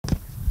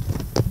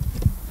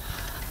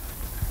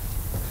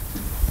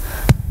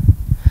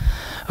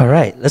All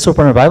right, let's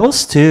open our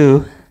Bibles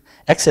to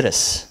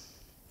Exodus.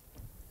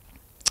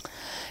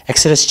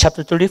 Exodus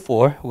chapter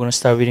 34. We're going to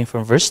start reading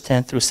from verse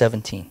 10 through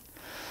 17.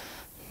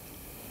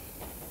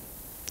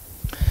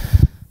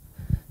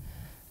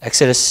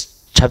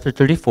 Exodus chapter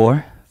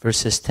 34,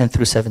 verses 10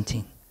 through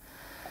 17.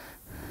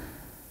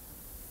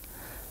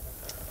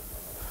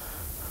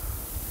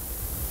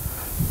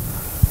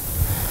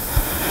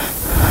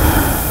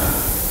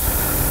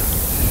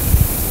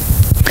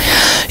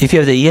 If you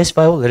have the ES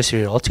Bible, let us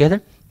read it all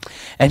together.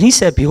 And he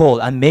said, "Behold,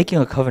 I'm making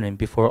a covenant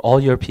before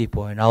all your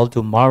people, and I'll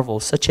do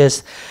marvels such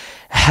as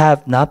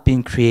have not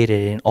been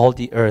created in all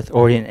the earth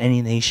or in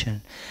any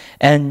nation.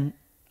 And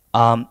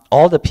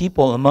all the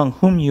people among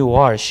whom you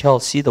are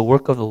shall see the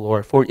work of the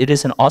Lord, for it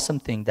is an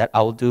awesome thing that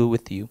I will do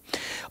with you.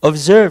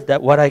 Observe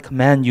that what I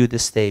command you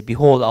this day.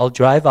 Behold, I'll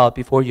drive out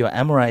before you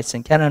Amorites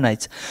and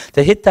Canaanites,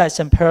 the Hittites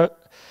and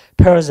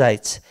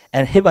Perizzites,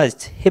 and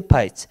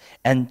Hippites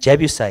and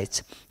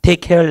Jebusites.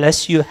 Take care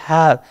lest you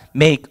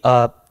make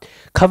a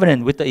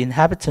covenant with the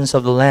inhabitants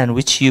of the land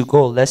which you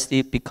go, lest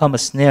it become a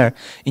snare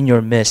in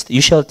your midst. You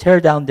shall tear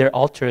down their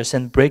altars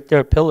and break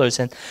their pillars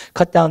and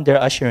cut down their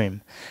asherim.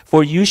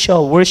 For you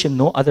shall worship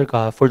no other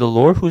God, for the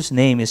Lord whose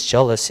name is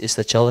jealous is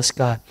the jealous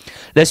God.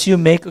 Lest you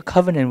make a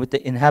covenant with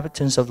the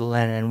inhabitants of the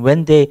land, and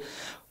when they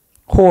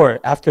whore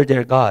after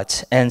their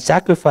gods and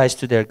sacrifice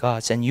to their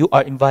gods, and you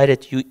are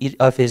invited, you eat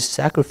of his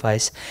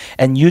sacrifice,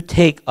 and you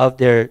take of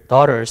their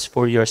daughters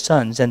for your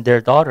sons, and their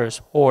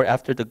daughters whore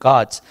after the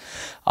gods,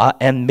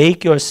 and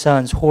make your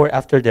sons whore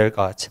after their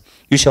gods.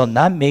 You shall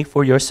not make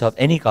for yourself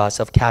any gods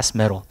of cast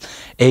metal."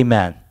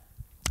 Amen.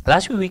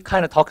 Last week we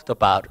kind of talked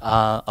about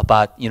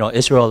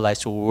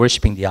Israelites who were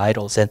worshiping the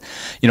idols, and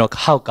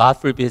how God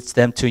forbids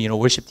them to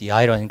worship the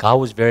idol, and God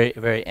was very,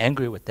 very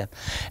angry with them.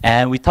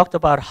 And we talked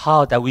about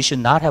how that we should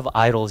not have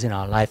idols in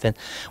our life. And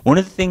one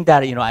of the things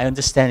that I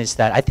understand is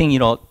that I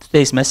think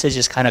today's message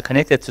is kind of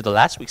connected to the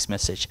last week's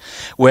message,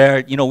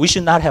 where we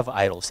should not have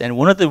idols. And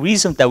one of the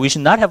reasons that we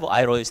should not have an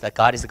idol is that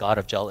God is the God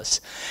of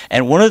jealous.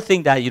 And one of the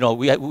things that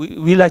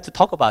we like to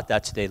talk about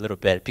that today a little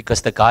bit,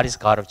 because the God is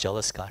God of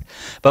jealous God.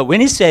 But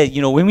when he said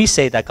when we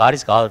say that God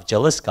is God of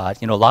jealous God,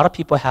 a lot of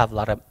people have a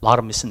lot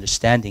of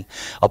misunderstanding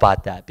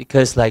about that,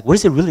 because what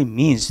does it really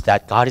mean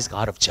that God is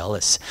God of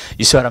jealous?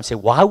 You see what I'm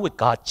saying? Why would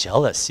God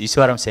jealous? You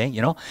see what I'm saying?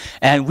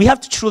 And we have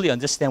to truly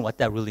understand what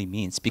that really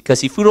means,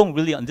 because if we don't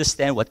really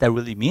understand what that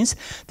really means,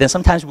 then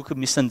sometimes we could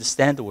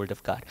misunderstand the Word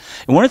of God.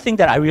 And one of the things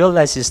that I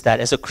realize is that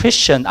as a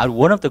Christian,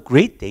 one of the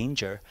great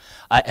danger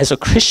as a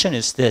Christian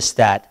is this,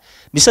 that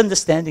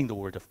misunderstanding the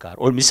Word of God,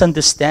 or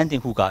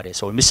misunderstanding who God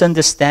is, or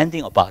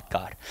misunderstanding about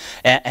God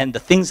and the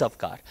things of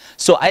God.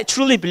 So I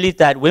truly believe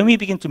that when we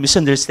begin to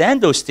misunderstand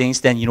those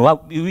things, then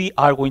we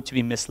are going to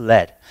be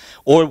misled,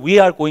 or we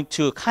are going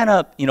to kind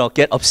of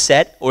get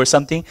upset or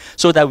something,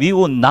 so that we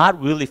will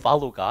not really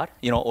follow God,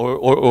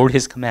 or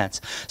His commands.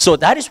 So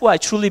that is why I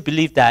truly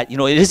believe that it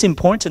is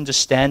important to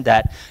understand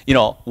that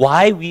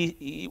why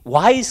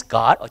is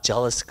God a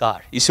jealous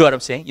God? You see what I'm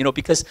saying?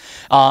 Because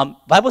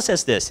Bible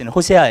says this in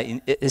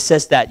Hosea. It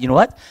says that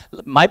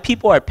my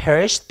people are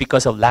perished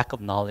because of lack of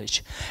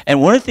knowledge.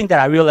 And one of the things that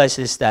I realized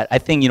is that I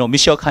think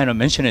Michelle kind of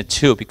mentioned it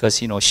too, because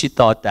she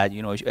thought that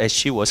as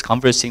she was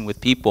conversing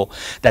with people,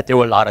 that there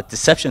were a lot of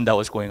deception that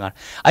was going on.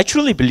 I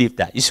truly believe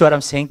that. You see what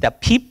I'm saying? That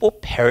people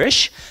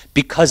perish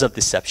because of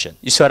deception.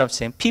 You see what I'm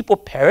saying? People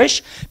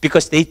perish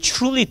because they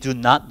truly do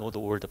not know the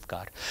Word of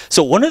God.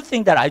 So one of the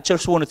things that I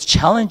just wanted to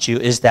challenge you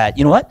is that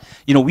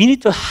we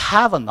need to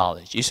have a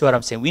knowledge. You see what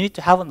I'm saying? We need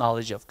to have a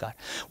knowledge of God.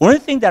 One of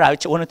the things that I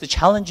wanted to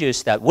challenge you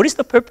is that what is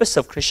the purpose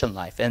of Christian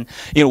life? And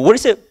what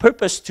is the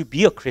purpose to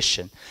be a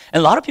Christian?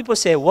 And a lot of people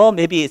say, well,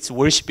 maybe it's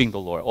worshiping the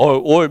Lord,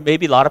 or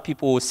maybe a lot of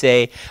people would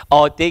say,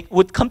 oh, they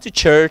would come to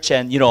church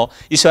and you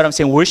see what I'm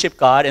saying, worship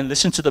God and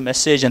listen to the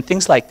message and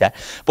things like that.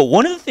 But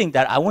one of the things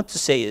that I want to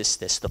say is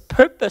this: the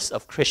purpose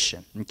of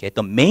Christian,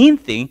 the main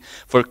thing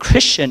for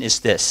Christian is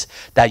this,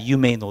 that you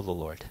may know the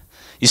Lord.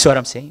 You see what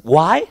I'm saying?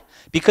 Why?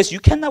 Because you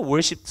cannot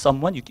worship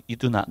someone you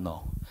do not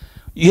know.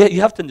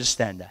 You have to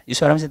understand that. You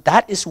see what I'm saying?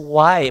 That is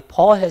why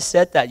Paul has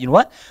said that,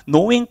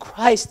 knowing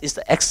Christ is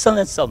the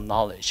excellence of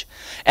knowledge.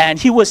 And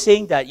he was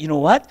saying that,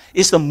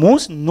 it's the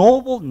most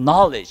noble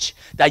knowledge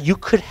that you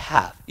could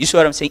have. You see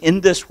what I'm saying? In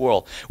this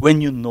world,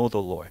 when you know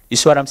the Lord. You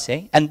see what I'm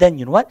saying? And then,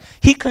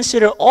 he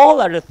considered all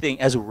other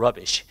things as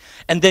rubbish.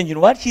 And then,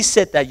 he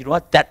said that,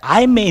 that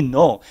I may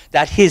know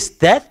that his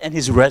death and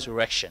his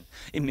resurrection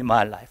in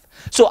my life.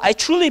 So I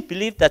truly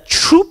believe that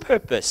true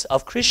purpose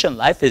of Christian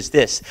life is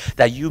this,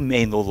 that you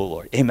may know the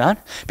Lord. Amen?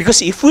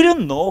 Because if we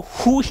don't know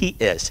who He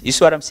is, you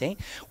see what I'm saying?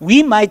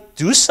 We might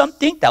do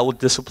something that will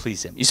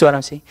displease Him. You see what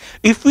I'm saying?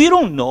 If we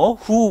don't know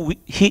who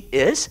He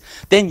is,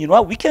 then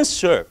we can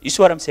serve. You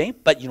see what I'm saying?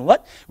 But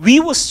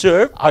we will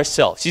serve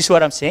ourselves. You see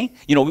what I'm saying?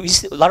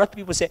 A lot of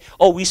people say,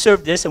 oh, we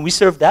serve this and we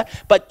serve that.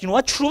 But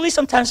truly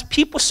sometimes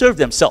people serve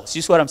themselves.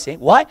 You see what I'm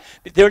saying? Why?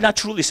 They're not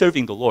truly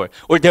serving the Lord,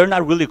 or they're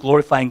not really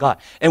glorifying God.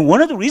 And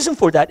one of the reasons reason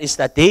for that is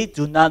that they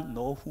do not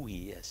know who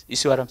He is. You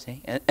see what I'm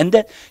saying? And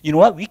then, you know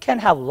what? We can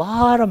have a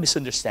lot of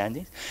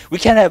misunderstandings. We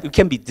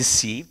can be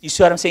deceived. You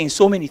see what I'm saying?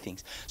 So many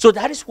things. So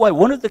that is why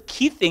one of the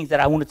key things that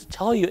I wanted to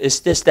tell you is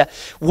this, that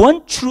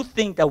one true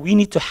thing that we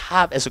need to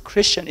have as a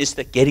Christian is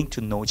that getting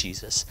to know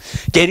Jesus,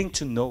 getting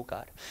to know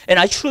God. And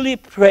I truly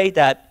pray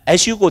that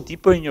as you go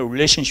deeper in your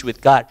relationship with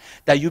God,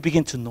 that you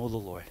begin to know the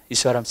Lord. You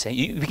see what I'm saying?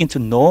 You begin to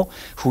know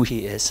who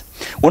He is.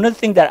 One of the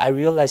things that I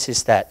realized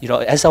is that,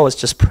 as I was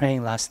just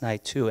praying last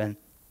night too, and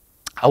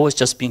I was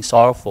just being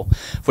sorrowful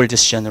for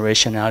this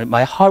generation. And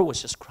my heart was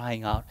just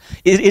crying out.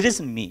 It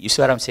isn't me. You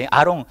see what I'm saying?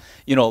 I don't,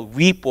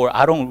 weep, or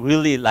I don't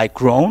really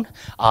groan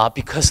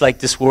because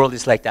this world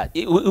is like that.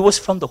 It was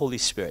from the Holy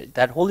Spirit.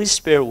 That Holy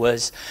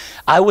Spirit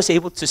I was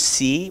able to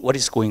see what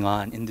is going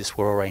on in this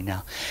world right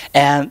now.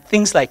 And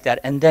things like that.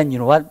 And then,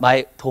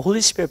 the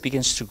Holy Spirit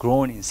begins to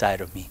groan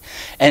inside of me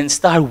and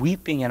start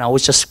weeping. And I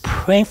was just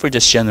praying for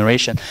this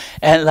generation.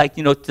 And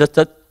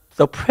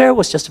the prayer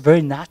was just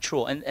very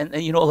natural. And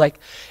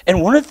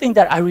one of the things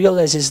that I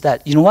realized is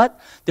that,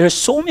 there's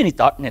so many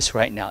darkness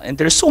right now, and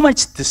there's so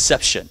much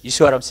deception, you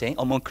see what I'm saying,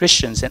 among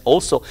Christians and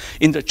also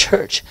in the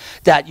church,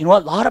 that, a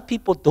lot of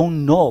people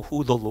don't know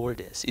who the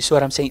Lord is. You see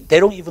what I'm saying? They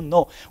don't even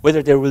know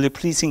whether they're really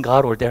pleasing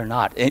God or they're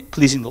not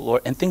pleasing the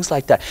Lord and things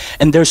like that.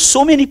 And there's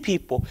so many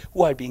people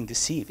who are being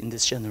deceived in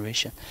this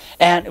generation.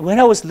 And when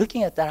I was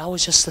looking at that, I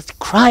was just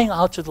crying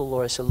out to the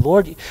Lord. I said,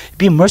 Lord,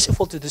 be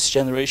merciful to this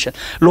generation.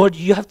 Lord,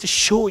 you have to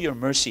show your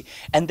mercy.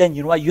 And then,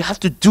 you have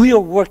to do your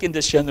work in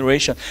this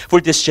generation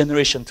for this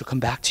generation to come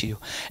back to you.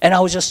 And I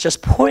was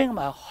just pouring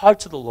my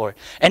heart to the Lord.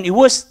 And it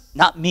was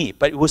not me,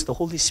 but it was the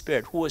Holy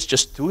Spirit who was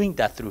just doing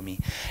that through me.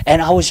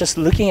 And I was just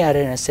looking at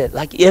it and I said,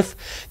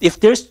 if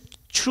there's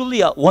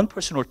truly one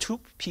person or two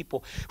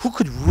people who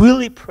could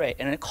really pray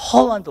and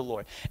call on the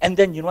Lord, and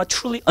then,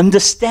 truly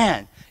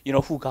understand,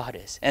 who God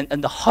is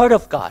and the heart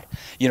of God,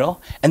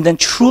 and then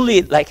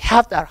truly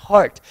have that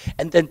heart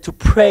and then to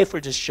pray for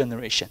this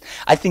generation.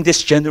 I think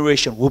this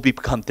generation will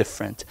become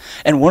different.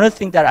 And one of the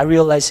things that I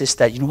realize is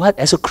that,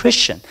 as a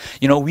Christian,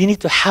 we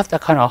need to have that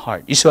kind of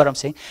heart. You see what I'm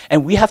saying?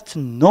 And we have to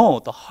know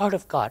the heart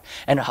of God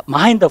and the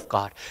mind of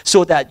God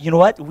so that,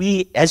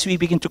 as we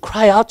begin to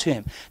cry out to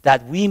Him,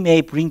 that we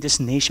may bring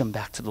this nation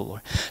back to the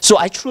Lord. So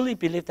I truly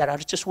believe that I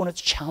just wanted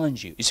to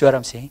challenge you. You see what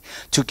I'm saying?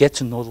 To get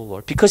to know the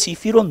Lord. Because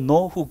if you don't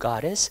know who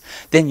God is,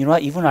 then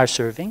even our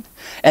serving,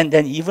 and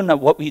then even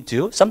what we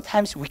do,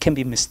 sometimes we can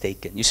be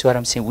mistaken. You see what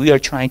I'm saying? We are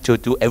trying to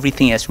do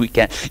everything as we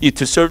can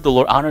to serve the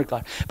Lord, honor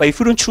God. But if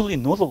we don't truly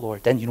know the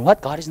Lord, then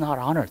God is not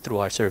honored through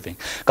our serving.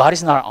 God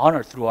is not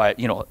honored through our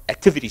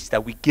activities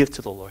that we give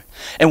to the Lord.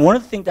 And one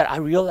of the things that I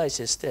realize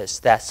is this,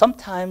 that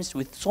sometimes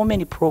with so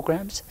many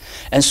programs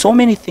and so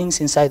many things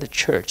inside the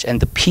church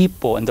and the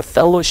people and the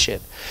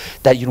fellowship,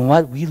 that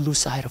we lose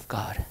sight of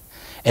God.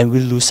 And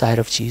we lose sight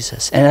of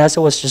Jesus. And as I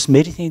was just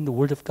meditating the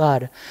Word of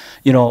God,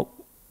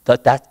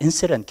 that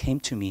incident came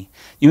to me.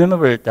 You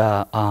remember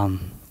the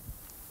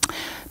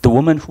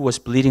woman who was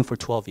bleeding for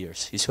 12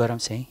 years. You see what I'm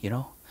saying?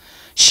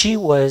 She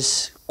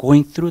was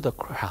going through the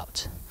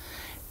crowd.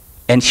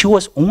 And she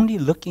was only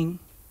looking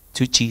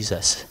to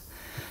Jesus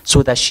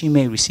so that she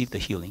may receive the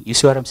healing. You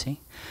see what I'm saying?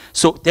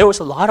 So there was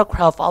a lot of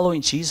crowd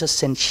following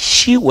Jesus, and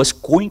she was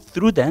going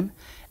through them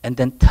and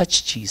then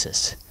touched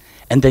Jesus.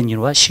 And then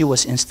she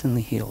was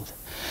instantly healed.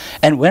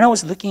 And when I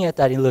was looking at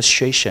that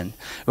illustration,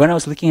 when I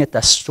was looking at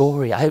that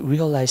story, I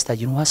realized that,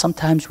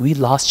 sometimes we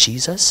lost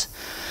Jesus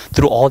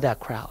through all that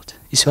crowd.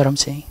 You see what I'm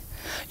saying?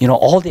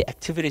 All the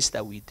activities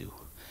that we do.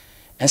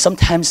 And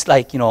sometimes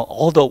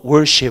all the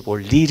worship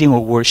or leading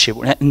or worship,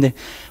 and then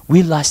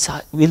we lost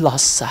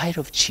sight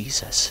of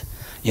Jesus,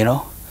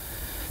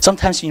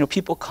 Sometimes,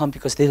 people come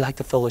because they like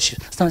the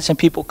fellowship. Sometimes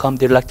people come,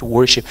 they like to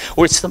worship.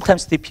 Or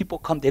sometimes the people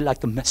come, they like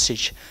the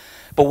message.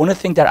 But one of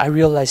the things that I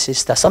realized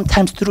is that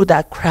sometimes through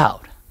that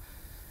crowd,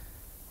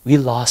 we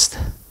lost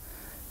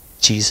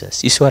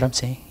Jesus. You see what I'm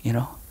saying?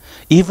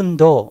 Even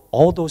though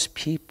all those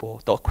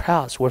people, the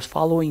crowds were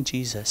following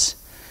Jesus,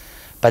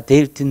 but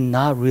they did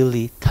not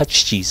really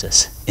touch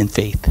Jesus in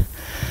faith.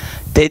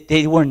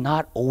 They were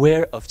not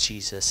aware of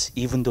Jesus,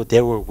 even though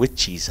they were with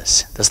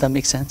Jesus. Does that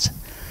make sense?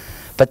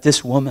 But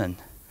this woman,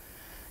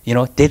 she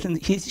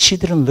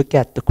didn't look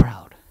at the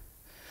crowd.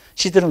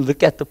 She didn't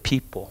look at the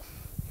people.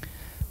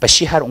 But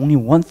she had only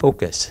one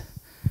focus,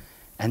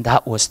 and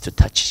that was to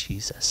touch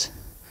Jesus,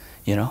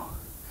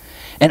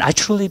 And I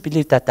truly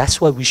believe that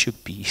that's what we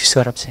should be. You see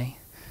what I'm saying?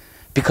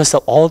 Because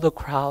of all the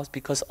crowds,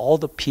 because all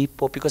the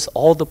people, because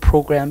all the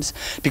programs,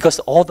 because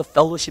all the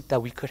fellowship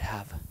that we could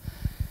have.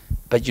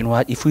 But you know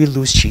what? If we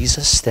lose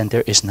Jesus, then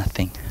there is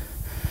nothing,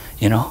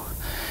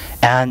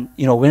 And,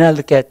 when I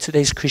look at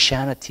today's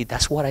Christianity,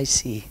 that's what I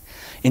see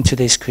in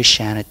today's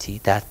Christianity,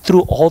 that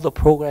through all the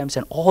programs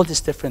and all these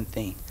different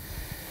things,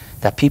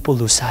 that people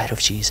lose sight of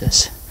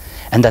Jesus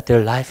and that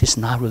their life is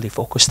not really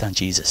focused on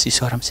Jesus. You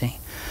see what I'm saying?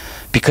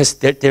 Because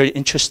they're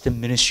interested in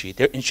ministry.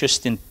 They're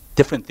interested in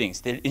different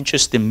things. They're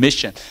interested in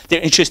mission. They're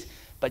interested,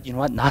 but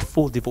not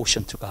full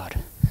devotion to God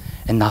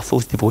and not full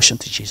devotion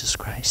to Jesus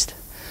Christ.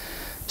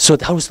 So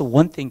that was the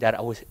one thing that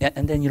I was,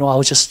 and then, I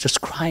was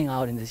just crying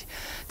out in this.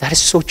 That is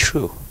so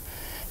true,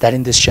 that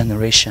in this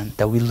generation,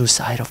 that we lose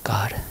sight of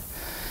God.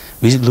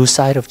 We lose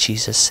sight of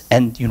Jesus.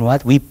 And you know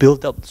what? We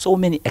build up so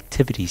many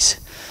activities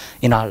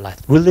in our life,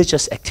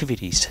 religious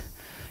activities,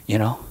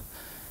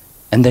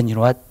 And then you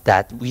know what?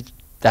 That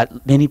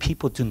many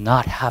people do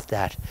not have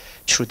that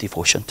true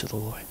devotion to the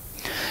Lord.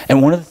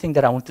 And one of the things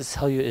that I want to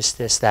tell you is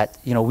this, that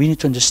we need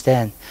to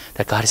understand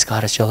that God is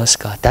God, a jealous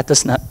God.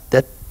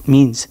 That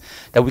means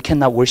that we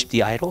cannot worship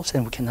the idols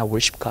and we cannot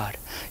worship God,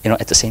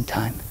 at the same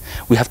time.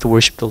 We have to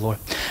worship the Lord.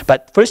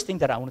 But first thing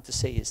that I wanted to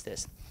say is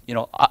this,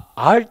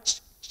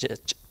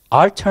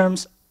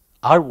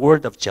 our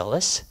word of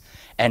jealous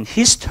and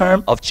his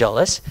term of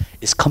jealous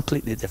is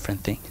completely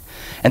different thing.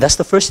 And that's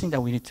the first thing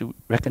that we need to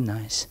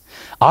recognize.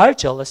 Our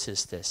jealous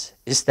is this,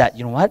 is that,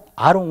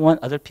 I don't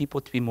want other people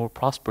to be more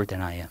prosperous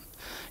than I am,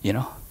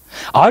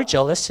 Our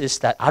jealous is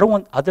that I don't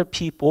want other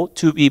people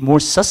to be more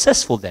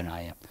successful than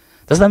I am.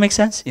 Does that make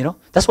sense?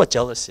 That's what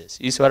jealous is.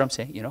 You see what I'm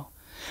saying?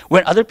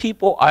 When other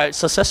people are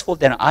successful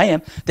than I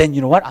am, then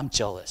I'm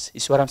jealous. You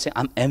see what I'm saying?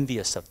 I'm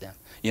envious of them,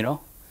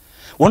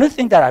 One of the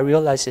things that I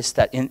realized is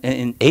that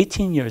in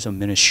 18 years of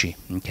ministry,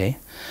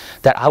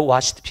 that I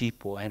watched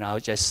people and I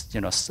just,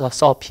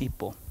 saw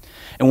people.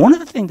 And one of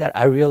the things that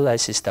I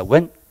realized is that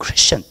when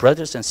Christian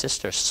brothers and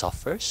sisters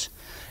suffers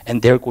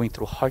and they're going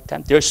through hard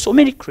time, there are so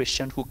many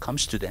Christians who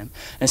comes to them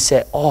and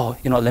say, oh,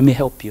 let me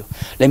help you.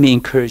 Let me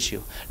encourage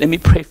you. Let me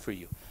pray for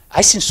you.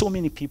 I've seen so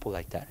many people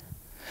like that.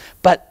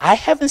 But I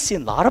haven't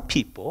seen a lot of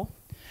people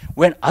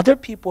when other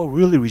people are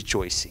really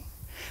rejoicing.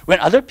 When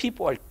other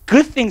people are,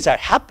 good things are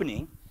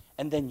happening,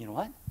 and then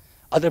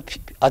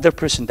other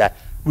person that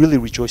really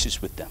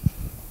rejoices with them.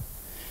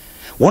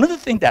 One of the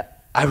things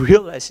that I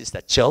realize is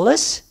that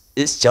jealousy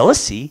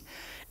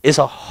is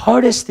the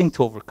hardest thing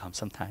to overcome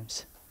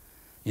sometimes.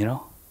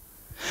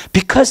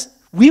 Because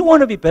we want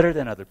to be better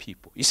than other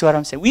people. You see what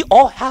I'm saying? We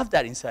all have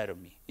that inside of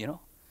me,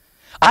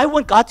 I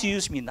want God to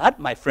use me, not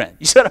my friend.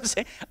 You see what I'm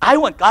saying? I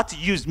want God to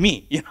use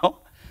me,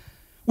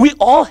 We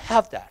all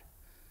have that.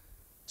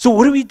 So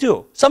what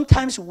do?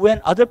 Sometimes when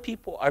other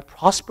people are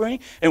prospering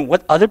and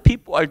what other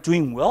people are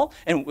doing well,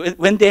 and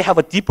when they have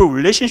a deeper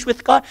relationship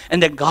with God,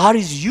 and that God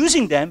is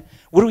using them,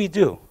 what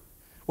do?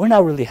 We're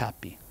not really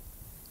happy.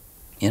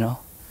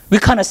 We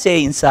kind of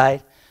say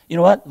inside,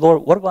 what,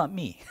 Lord, what about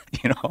me?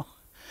 You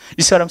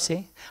see what I'm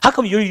saying? How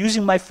come you're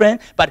using my friend,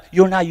 but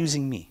you're not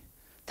using me?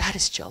 That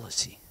is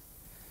jealousy.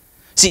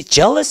 See,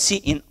 jealousy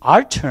in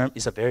our term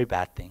is a very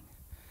bad thing.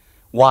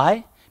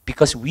 Why?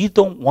 Because we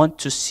don't want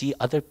to see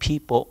other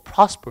people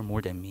prosper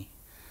more than me,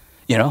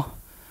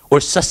 or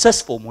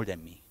successful more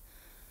than me.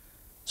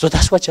 So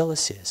that's what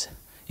jealousy is,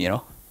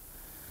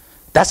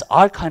 That's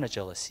our kind of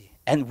jealousy.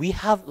 And we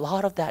have a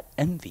lot of that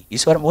envy. You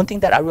see what one thing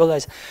that I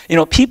realize,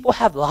 people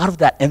have a lot of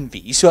that envy.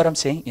 You see what I'm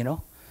saying,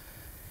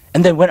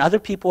 And then when other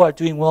people are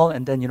doing well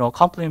and then,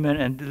 compliment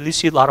and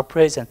receive a lot of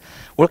praise, and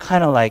we're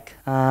kind of like,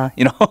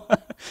 you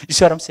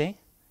see what I'm saying?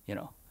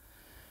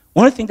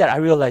 One of the things that I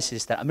realize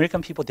is that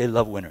American people, they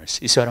love winners.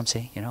 You see what I'm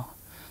saying?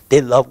 They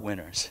love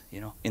winners,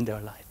 in their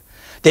life.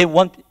 They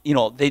want,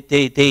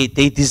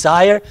 they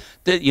desire,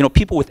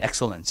 people with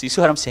excellence. You see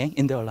what I'm saying?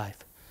 In their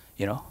life,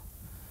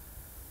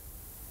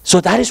 So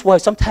that is why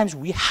sometimes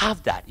we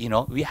have that,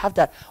 we have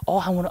that, oh,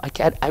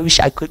 I wish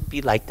I could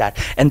be like that.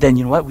 And then,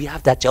 we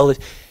have that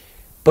jealousy.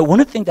 But one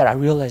of the things that I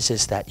realize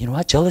is that,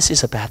 jealousy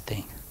is a bad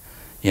thing,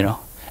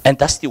 And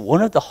that's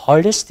one of the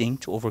hardest things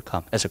to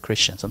overcome as a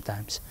Christian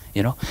sometimes,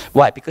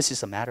 Why? Because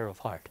it's a matter of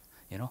heart,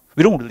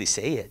 We don't really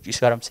say it. You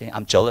see what I'm saying?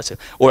 I'm jealous.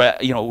 Or,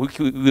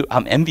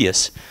 I'm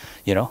envious,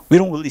 We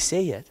don't really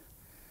say it.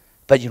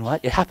 But you know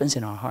what? It happens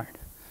in our heart,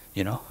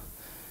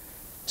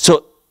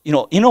 So,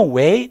 in a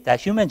way,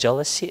 that human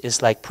jealousy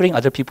is like putting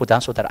other people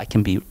down so that I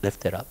can be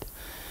lifted up.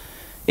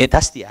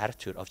 That's the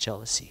attitude of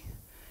jealousy,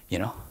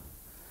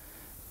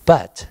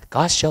 But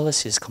God's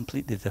jealousy is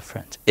completely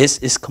different.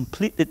 It's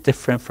completely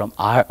different from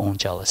our own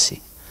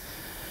jealousy.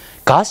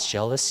 God's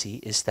jealousy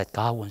is that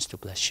God wants to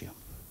bless you.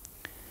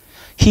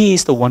 He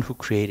is the one who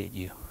created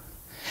you.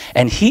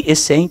 And He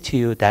is saying to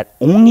you that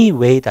only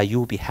way that you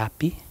will be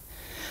happy,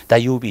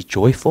 that you will be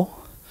joyful,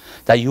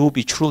 that you will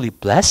be truly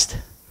blessed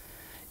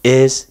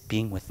is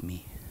being with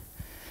me,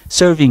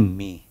 serving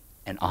me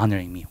and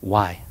honoring me.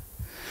 Why?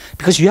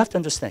 Because you have to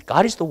understand,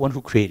 God is the one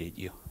who created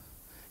you,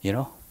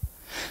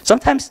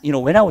 Sometimes,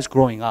 when I was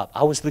growing up,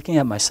 I was looking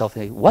at myself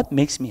like, what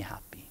makes me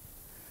happy?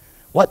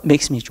 What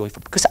makes me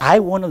joyful? Because I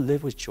want to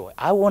live with joy.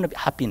 I want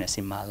happiness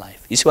in my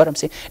life. You see what I'm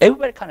saying?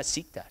 Everybody kind of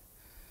seek that.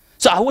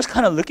 So I was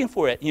kind of looking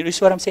for it. You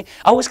see what I'm saying?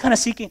 I was kind of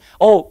seeking,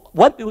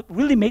 what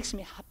really makes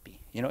me happy?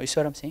 You see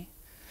what I'm saying?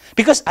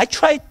 Because I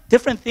tried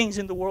different things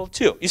in the world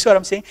too. You see what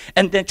I'm saying?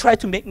 And then try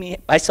to make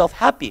myself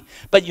happy.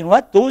 But you know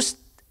what? Those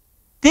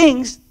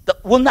things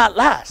will not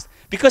last.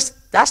 Because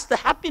that's the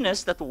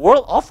happiness that the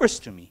world offers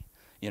to me.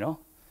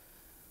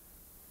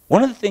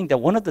 One of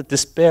the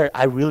despair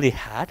I really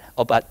had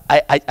about,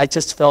 I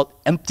just felt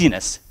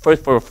emptiness for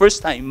the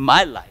first time in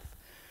my life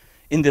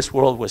in this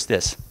world was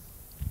this.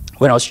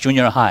 When I was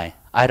junior high,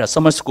 I had a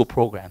summer school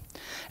program.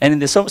 And in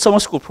the summer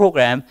school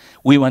program,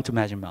 we went to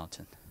Magic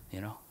Mountain,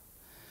 you know.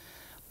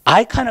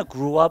 I kind of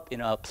grew up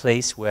in a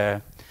place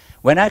where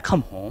when I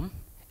come home,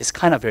 it's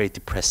kind of very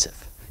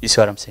depressive. You see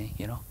what I'm saying,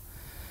 you know?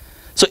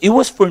 So it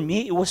was, for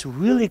me, it was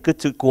really good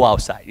to go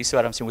outside. You see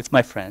what I'm saying? With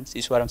my friends.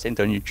 You see what I'm saying?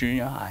 During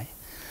junior high.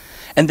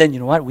 And then, you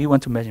know what? We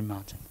went to Magic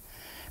Mountain.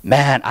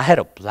 Man, I had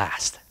a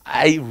blast.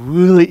 I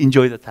really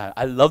enjoyed the time.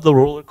 I love the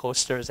roller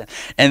coasters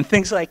and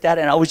things like that.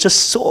 And I was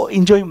just so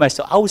enjoying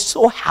myself. I was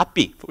so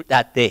happy for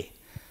that day.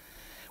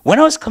 When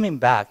I was coming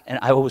back and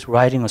I was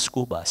riding a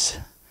school bus,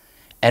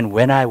 and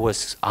when I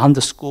was on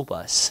the school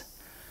bus,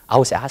 I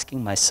was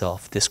asking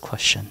myself this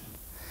question: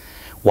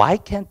 why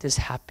can't this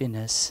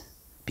happiness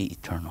be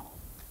eternal?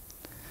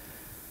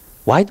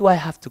 Why do I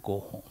have to go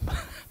home?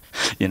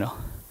 You know?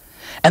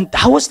 And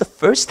that was the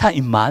first time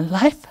in my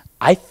life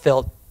I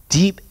felt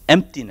deep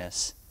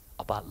emptiness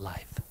about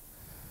life,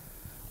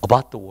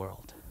 about the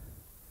world.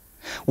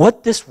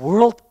 What this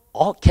world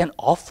can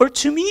offer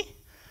to me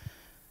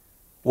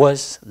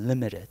was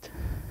limited.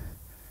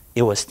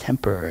 It was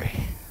temporary.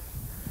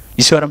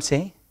 You see what I'm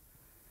saying?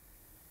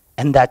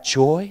 And that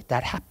joy,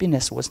 that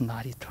happiness was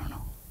not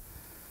eternal.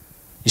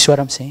 You see what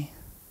I'm saying?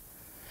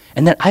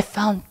 And then I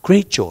found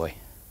great joy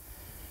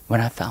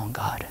when I found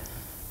God.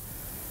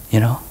 You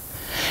know?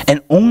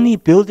 And only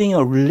building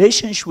a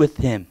relationship with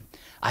Him,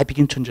 I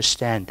begin to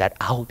understand that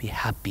I will be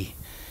happy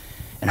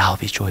and I will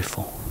be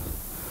joyful.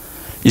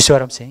 You see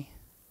what I'm saying?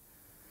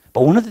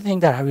 But one of the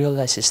things that I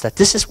realize is that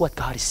this is what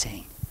God is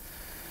saying.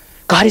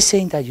 God is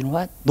saying that, you know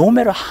what? No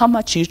matter how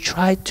much you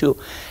try to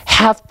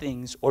have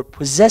things or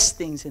possess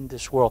things in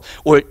this world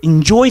or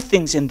enjoy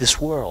things in this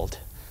world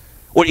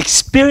or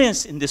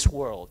experience in this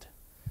world,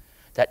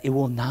 that it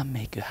will not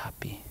make you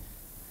happy.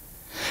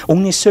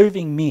 Only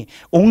serving me,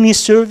 only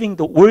serving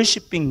the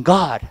worshiping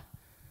God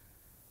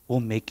will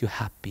make you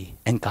happy.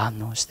 And God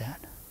knows that.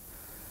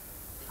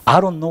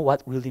 I don't know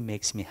what really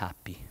makes me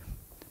happy,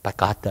 but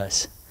God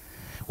does.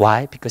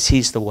 Why? Because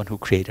He's the one who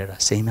created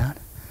us. Amen?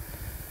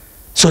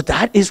 So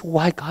that is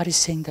why God is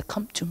saying that,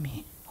 come to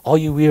me, all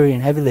you weary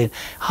and heavy laden,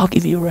 I'll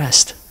give you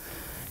rest.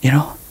 You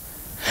know?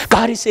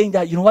 God is saying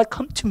that, you know what,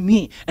 come to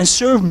me and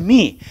serve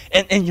me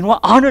and you know what,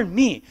 honor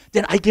me.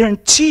 Then I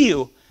guarantee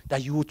you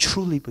that you will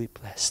truly be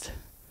blessed.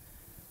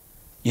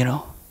 You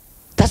know?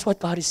 That's what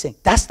God is saying.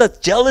 That's the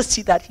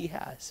jealousy that He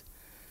has.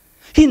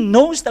 He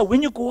knows that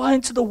when you go out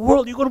into the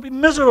world, you're going to be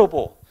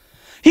miserable.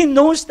 He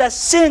knows that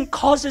sin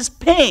causes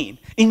pain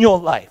in your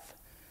life.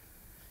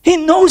 He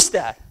knows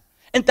that.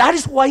 And that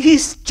is why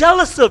He's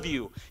jealous of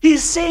you.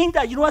 He's saying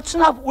that, you know what,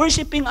 stop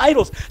worshiping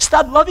idols.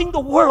 Stop loving the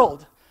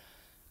world.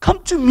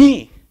 Come to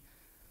me.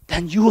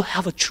 Then you will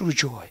have a true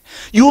joy.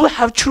 You will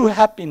have true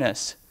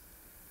happiness.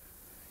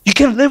 You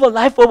can live a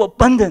life of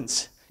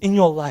abundance in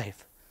your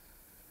life.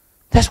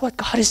 That's what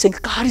God is saying.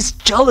 God is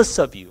jealous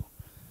of you.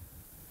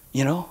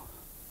 You know?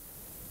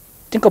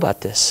 Think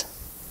about this.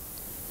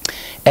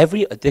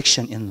 Every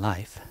addiction in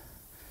life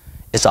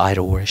is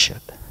idol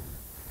worship.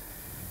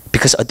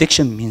 Because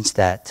addiction means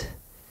that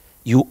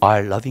you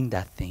are loving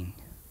that thing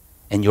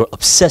and you're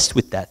obsessed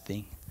with that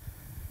thing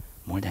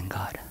more than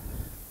God.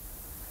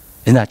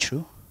 Isn't that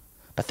true?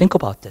 But think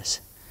about this.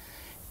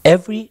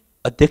 Every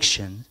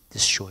addiction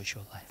destroys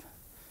your life.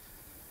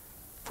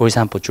 For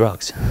example,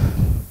 drugs.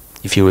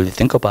 If you really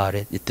think about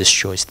it, it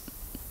destroys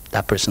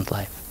that person's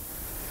life.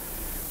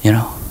 You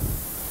know?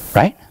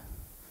 Right?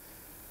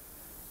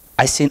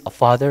 I seen a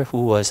father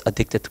who was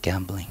addicted to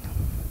gambling.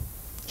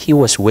 He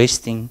was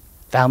wasting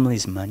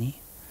family's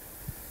money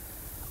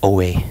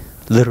away,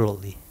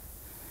 literally.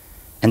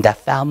 And that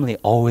family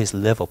always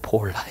lived a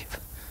poor life.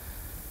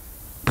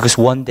 Because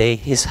one day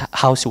his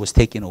house was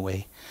taken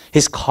away.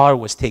 His car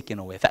was taken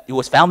away. It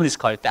was family's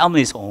car,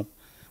 family's home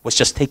was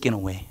just taken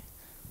away.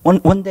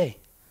 One day,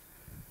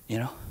 you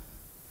know.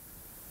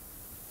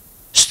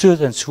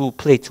 Students who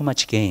play too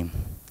much game,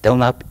 they will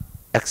not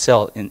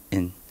excel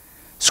in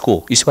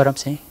school. You see what I'm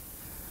saying?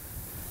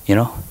 You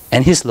know?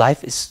 And his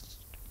life is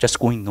just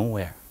going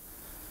nowhere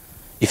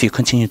if you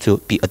continue to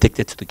be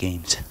addicted to the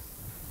games.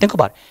 Think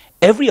about it.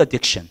 Every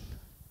addiction,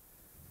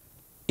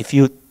 if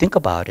you think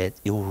about it,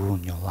 it will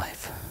ruin your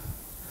life.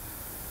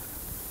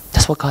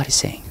 That's what God is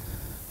saying.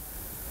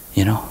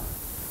 You know?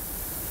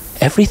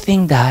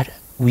 Everything that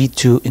we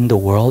do in the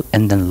world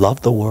and then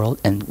love the world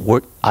and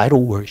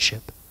idol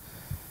worship,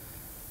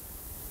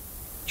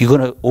 you're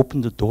going to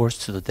open the doors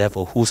to the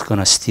devil who's going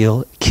to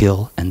steal,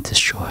 kill, and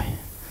destroy.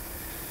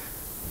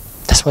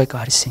 That's why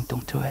God is saying,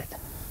 don't do it.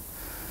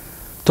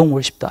 Don't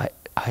worship the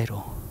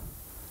idol.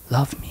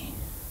 Love me.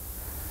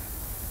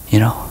 You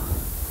know?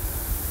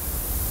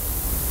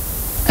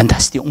 And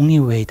that's the only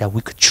way that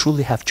we could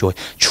truly have joy,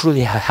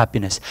 truly have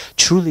happiness,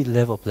 truly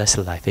live a blessed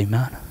life.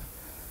 Amen?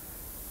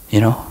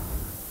 You know?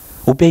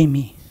 Obey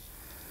me.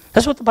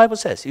 That's what the Bible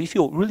says. If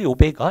you really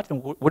obey God, then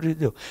what do you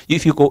do?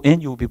 If you go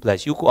in, you will be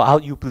blessed. You go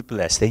out, you'll be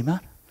blessed. Amen?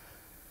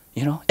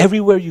 You know?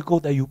 Everywhere you go,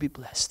 that you'll be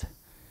blessed.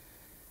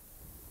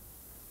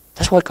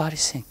 That's what God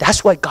is saying.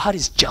 That's why God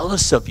is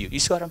jealous of you. You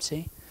see what I'm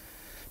saying?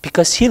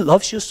 Because He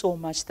loves you so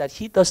much that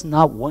He does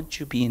not want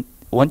you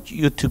want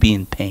you to be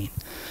in pain.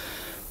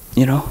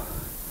 You know?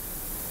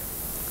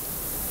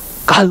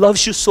 God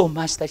loves you so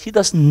much that He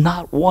does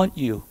not want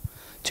you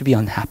to be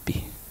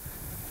unhappy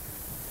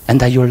and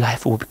that your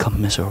life will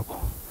become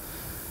miserable.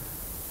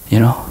 You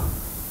know?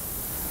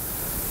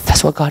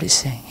 That's what God is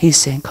saying. He's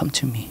saying, come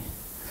to me.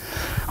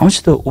 I want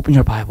you to open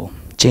your Bible.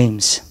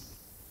 James.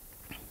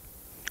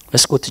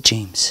 Let's go to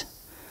James.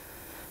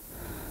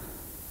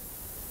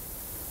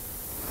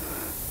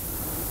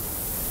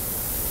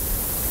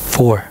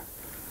 Four.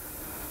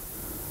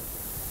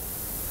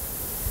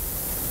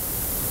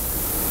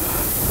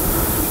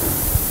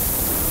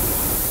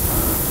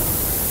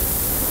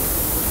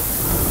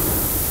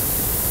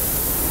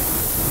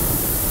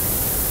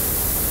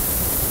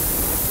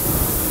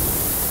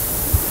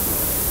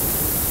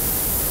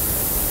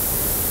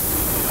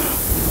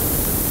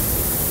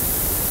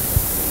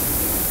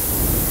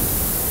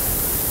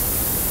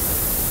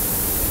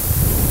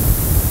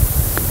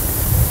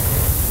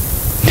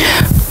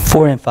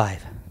 Four and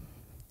 5.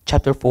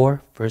 Chapter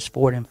 4, verse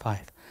 4 and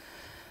 5.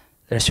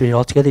 Let us read it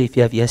all together if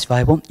you have ES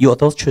Bible. You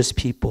adulterous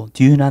people,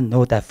 do you not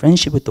know that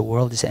friendship with the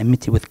world is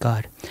enmity with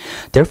God?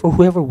 Therefore,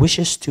 whoever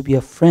wishes to be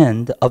a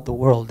friend of the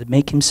world,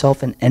 make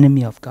himself an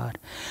enemy of God.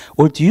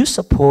 Or do you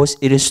suppose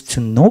it is to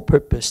no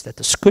purpose that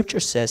the scripture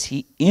says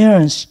He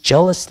yearns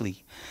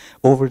jealously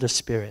over the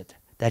Spirit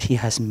that He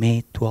has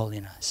made dwell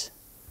in us?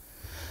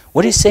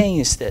 What He's saying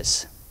is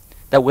this,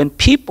 that when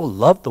people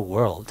love the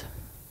world,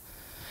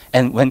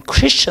 and when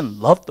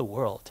Christians love the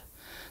world,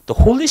 the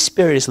Holy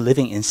Spirit is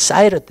living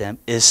inside of them,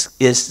 is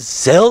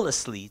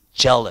zealously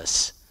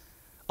jealous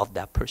of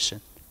that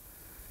person.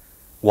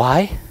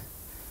 Why?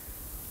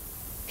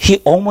 He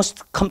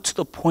almost come to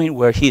the point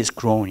where he is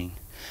groaning.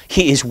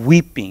 He is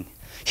weeping.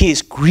 He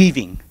is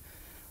grieving.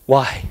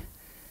 Why?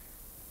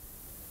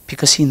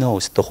 Because he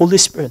knows, the Holy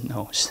Spirit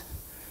knows,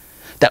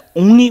 that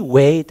only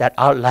way that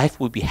our life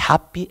will be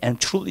happy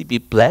and truly be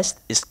blessed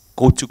is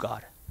go to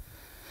God.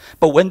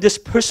 But when this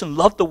person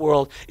loved the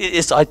world, it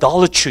is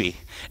idolatry.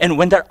 And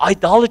when that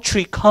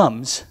idolatry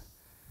comes,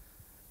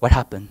 what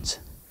happens?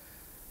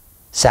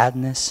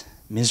 Sadness,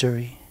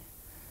 misery,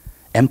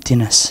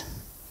 emptiness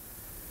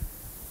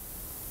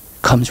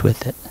comes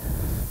with it.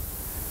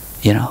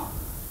 You know?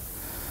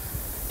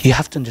 You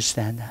have to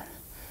understand that.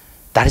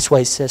 That is why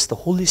it says the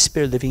Holy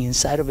Spirit living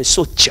inside of us is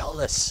so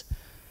jealous.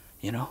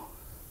 You know?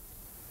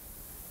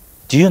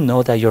 Do you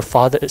know that your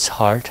Father's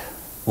heart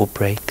will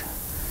break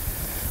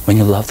when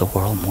you love the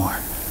world more?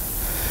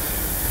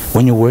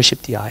 When you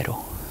worship the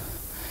idol.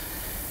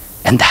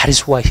 And that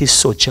is why He's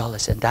so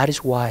jealous. And that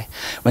is why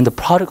when the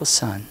prodigal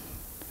son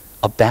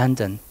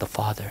abandoned the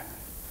father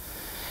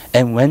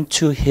and went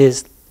to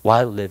his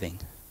wild living,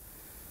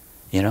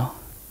 you know,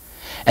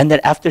 and then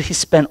after he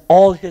spent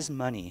all his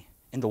money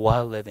in the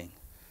wild living,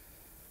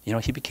 you know,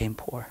 he became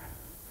poor.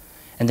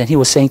 And then he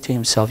was saying to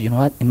himself, you know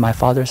what, in my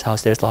father's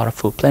house there's a lot of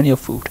food, plenty of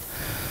food,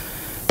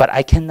 but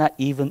I cannot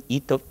even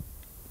eat the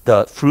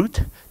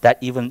fruit that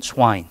even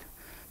swine,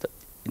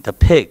 the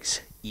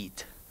pigs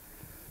eat.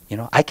 You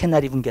know, I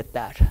cannot even get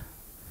that.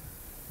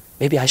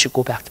 Maybe I should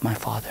go back to my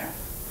father.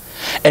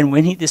 And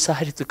when he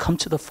decided to come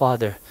to the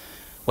father,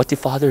 what did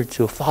father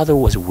do? Father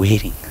was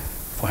waiting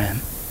for him.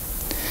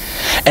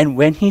 And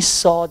when he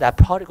saw that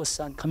prodigal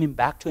son coming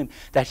back to him,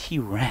 that he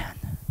ran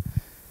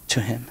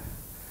to him.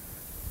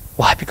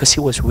 Why? Because he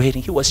was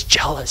waiting. He was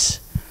jealous.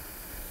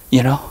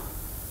 You know?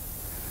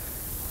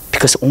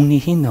 Because only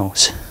he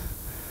knows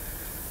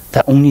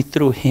that only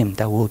through him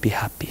that we'll be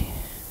happy.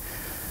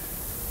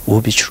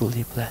 We'll be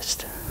truly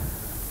blessed.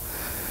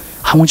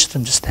 I want you to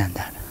understand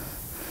that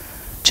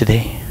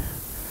today.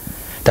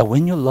 That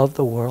when you love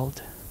the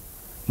world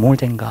more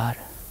than God,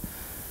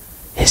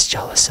 He's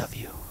jealous of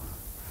you.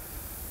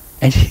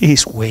 And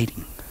He's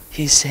waiting.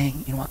 He's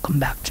saying, you know what, come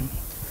back to me.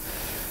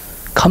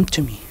 Come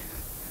to me.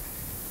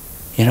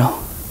 You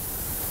know?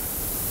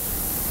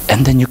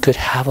 And then you could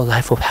have a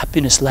life of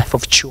happiness, life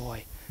of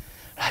joy,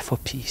 life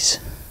of peace.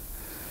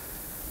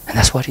 And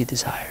that's what He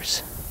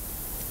desires.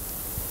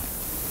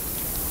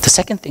 The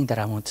second thing that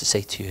I want to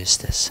say to you is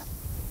this.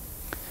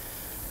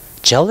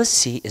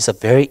 Jealousy is a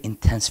very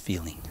intense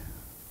feeling.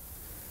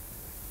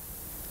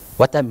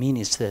 What that means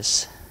is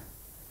this,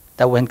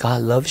 that when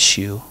God loves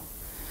you,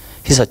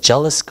 He's a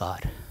jealous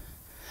God.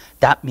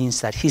 That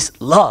means that His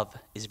love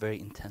is very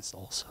intense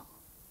also.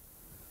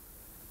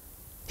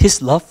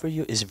 His love for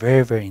you is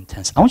very, very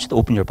intense. I want you to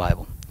open your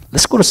Bible.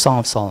 Let's go to Song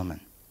of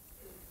Solomon.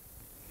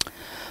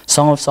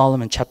 Song of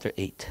Solomon chapter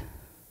 8.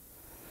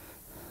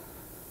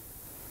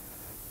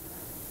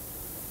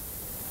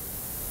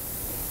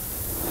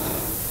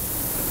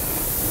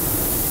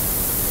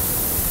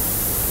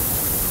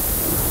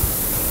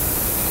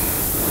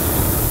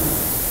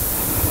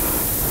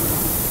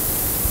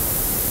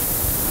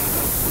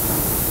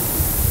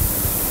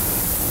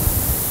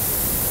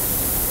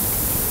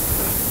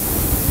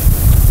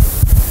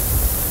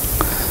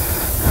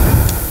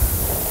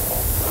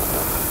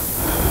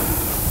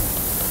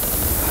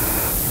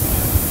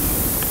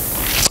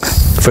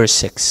 Verse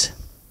 6.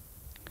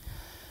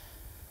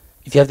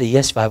 If you have the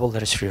ES Bible,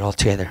 let us read all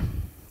together.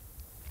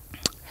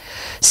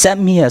 Set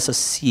me as a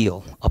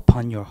seal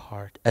upon your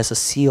heart, as a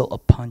seal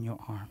upon your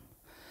arm.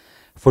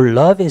 For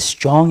love is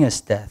strong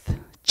as death,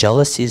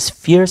 jealousy is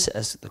fierce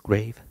as the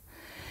grave.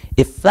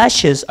 Its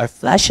flashes are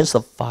flashes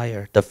of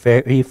fire, the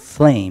very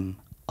flame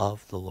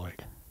of the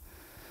Lord.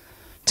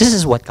 This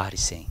is what God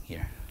is saying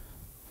here.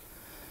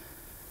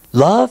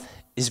 Love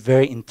is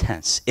very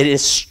intense. It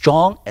is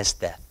strong as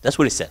death. That's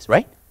what it says,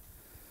 right?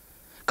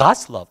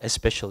 God's love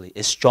especially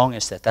is strong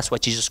as death. That's why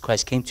Jesus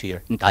Christ came to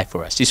here and died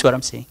for us. You see what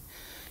I'm saying?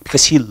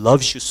 Because he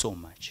loves you so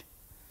much.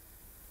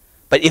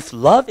 But if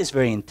love is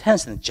very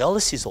intense, then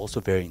jealousy is also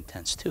very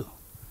intense too.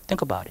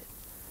 Think about it.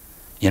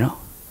 You know?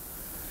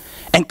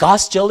 And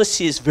God's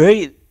jealousy is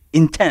very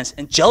intense.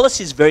 And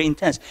jealousy is very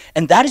intense.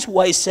 And that is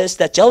why it says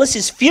that jealousy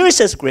is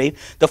fierce as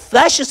grave, the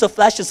flashes of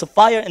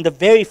fire, and the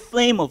very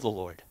flame of the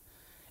Lord.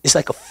 It's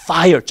like a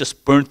fire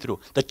just burned through.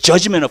 The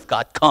judgment of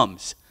God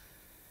comes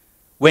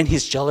when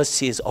his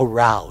jealousy is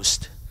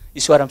aroused.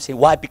 You see what I'm saying?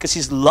 Why? Because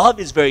his love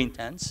is very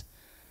intense.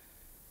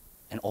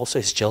 And also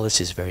his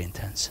jealousy is very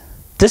intense.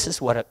 This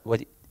is what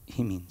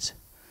he means.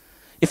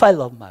 If I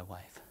love my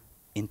wife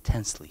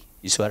intensely,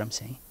 you see what I'm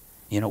saying?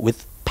 You know,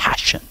 with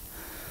passion.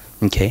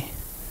 Okay?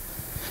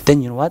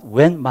 Then you know what?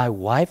 When my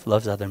wife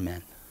loves other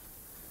men,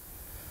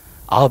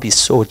 I'll be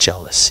so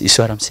jealous. You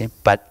see what I'm saying?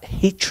 But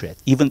hatred,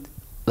 even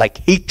like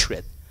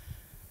hatred,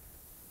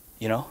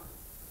 you know,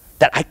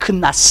 that I could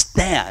not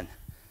stand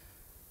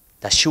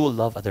that she will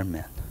love other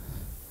men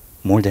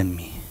more than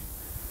me.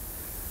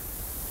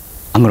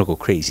 I'm going to go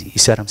crazy. You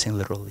see what I'm saying?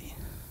 Literally.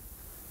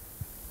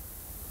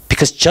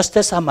 Because just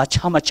as how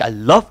much I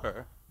love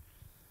her,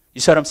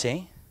 you see what I'm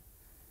saying?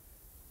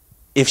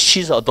 If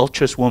she's an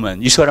adulterous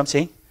woman, you see what I'm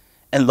saying?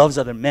 And loves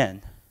other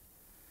men,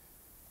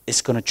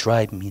 it's going to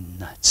drive me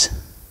nuts.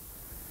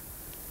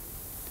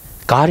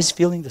 God is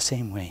feeling the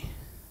same way.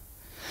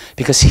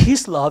 Because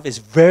his love is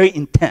very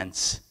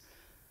intense.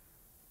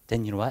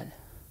 Then you know what?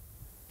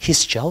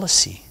 His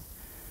jealousy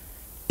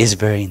is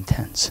very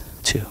intense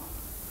too.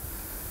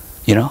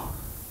 You know?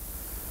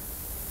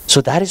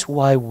 So that is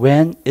why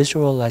when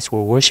Israelites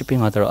were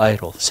worshiping other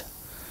idols,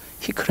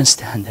 he couldn't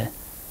stand it.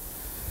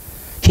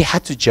 He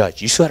had to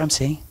judge. You see what I'm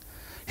saying?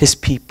 His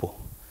people.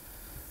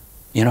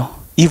 You know?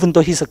 Even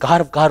though he's a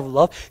God of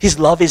love, his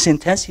love is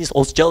intense, his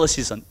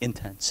jealousy is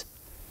intense.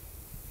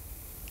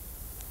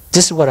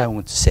 This is what I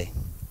want to say.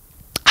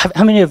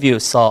 How many of you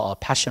saw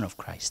Passion of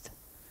Christ?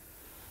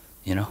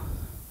 You know?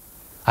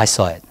 I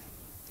saw it.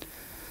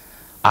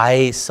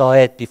 I saw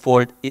it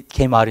before it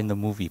came out in the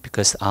movie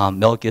because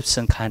Mel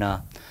Gibson kind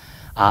of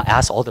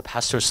asked all the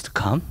pastors to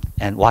come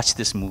and watch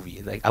this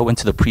movie. Like I went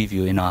to the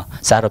preview in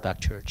Saddleback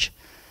Church.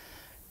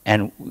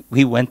 And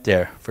we went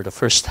there for the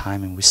first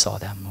time and we saw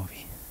that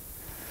movie.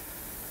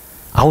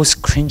 I was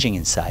cringing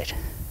inside.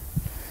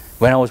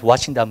 When I was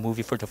watching that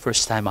movie for the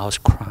first time, I was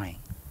crying.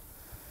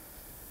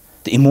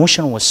 The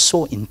emotion was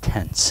so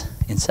intense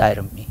inside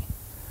of me.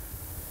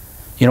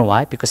 You know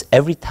why? Because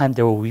every time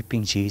they were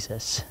weeping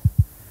Jesus,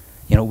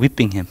 you know,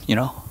 weeping him, you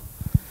know,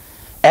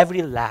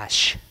 every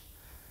lash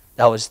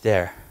that was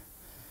there,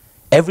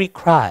 every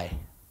cry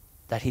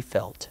that he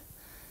felt,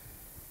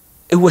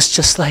 it was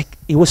just like,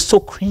 it was so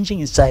cringing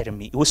inside of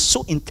me. It was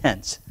so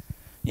intense,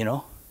 you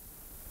know.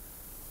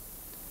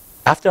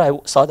 After I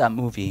saw that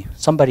movie,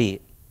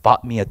 somebody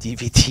bought me a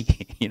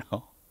DVD, you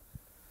know.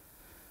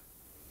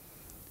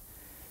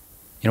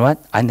 You know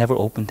what? I never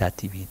opened that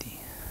DVD.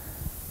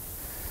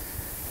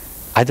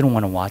 I didn't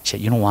want to watch it.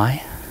 You know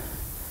why?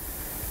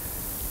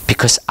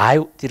 Because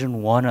I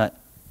didn't want to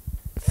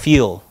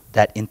feel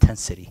that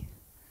intensity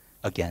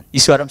again.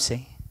 You see what I'm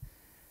saying?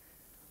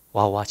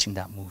 While watching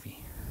that movie.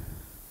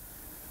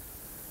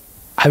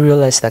 I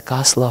realized that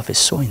God's love is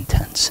so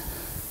intense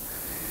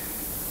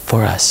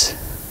for us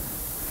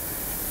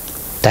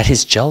that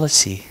his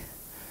jealousy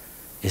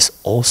is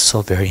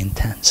also very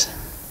intense.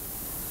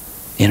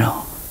 You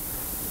know?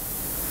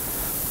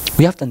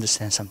 We have to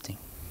understand something.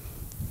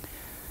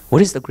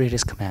 What is the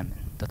greatest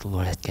commandment that the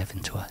Lord has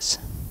given to us?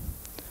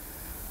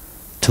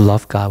 To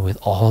love God with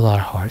all our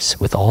hearts,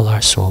 with all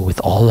our soul,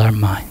 with all our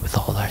mind, with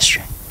all our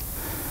strength.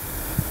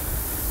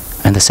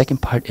 And the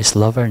second part is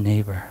love our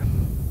neighbor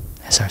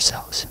as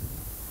ourselves.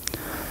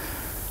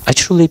 I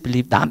truly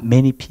believe not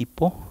many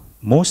people,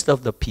 most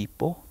of the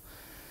people,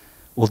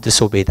 will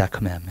disobey that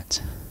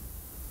commandment.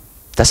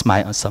 That's my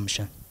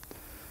assumption.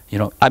 You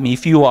know, I mean,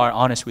 if you are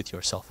honest with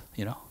yourself,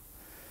 you know,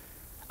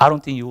 I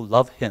don't think you will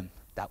love him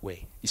that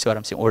way. You see what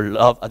I'm saying? Or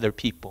love other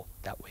people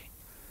that way.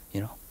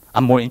 You know,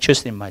 I'm more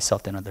interested in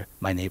myself than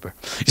my neighbor.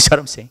 You see what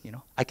I'm saying? You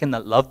know, I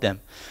cannot love them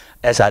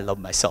as I love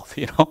myself.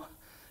 You know,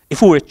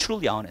 if we were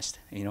truly honest,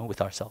 you know,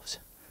 with ourselves.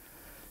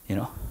 You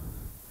know.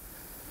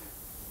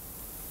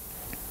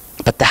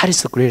 But that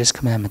is the greatest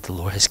commandment the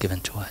Lord has given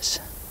to us.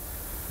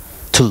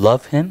 To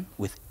love him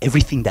with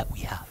everything that we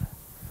have.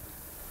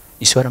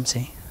 You see what I'm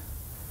saying?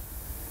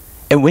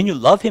 And when you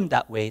love him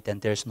that way, then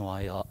there's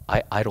no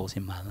idols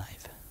in my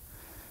life.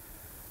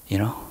 You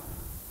know?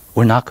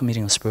 We're not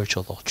committing a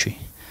spiritual adultery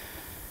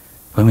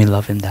when we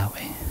love him that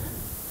way.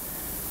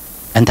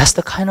 And that's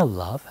the kind of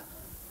love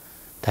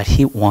that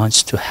he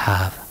wants to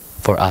have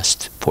for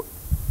us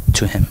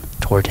to Him,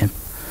 toward Him.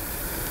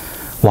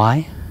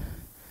 Why?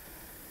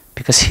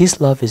 Because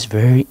His love is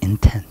very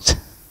intense.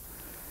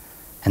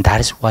 And that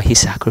is why He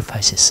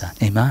sacrificed His Son.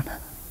 Amen?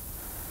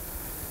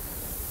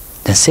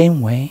 The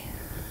same way,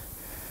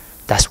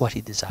 that's what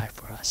He desired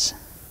for us.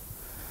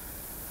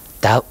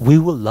 That we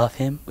will love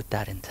Him with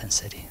that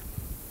intensity.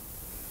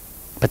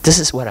 But this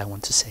is what I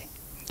want to say.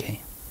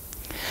 Okay?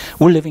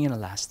 We're living in the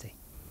last day.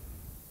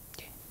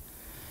 Okay?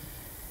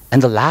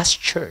 And the last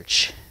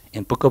church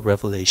in book of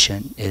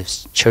Revelation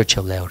is Church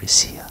of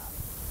Laodicea.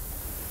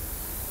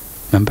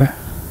 Remember?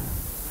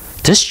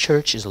 This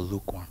church is a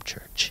lukewarm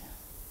church.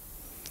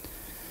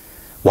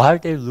 Why are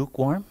they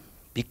lukewarm?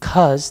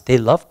 Because they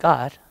love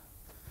God,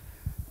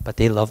 but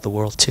they love the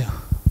world too.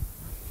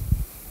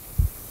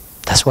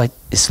 That's why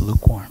it's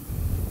lukewarm.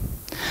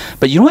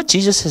 But you know what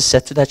Jesus has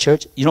said to that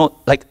church? You know,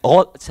 like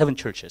all 7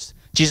 churches,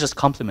 Jesus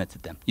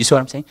complimented them. You see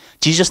what I'm saying?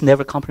 Jesus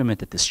never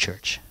complimented this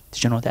church.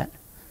 Did you know that?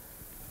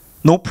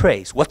 No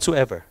praise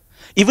whatsoever.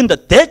 Even the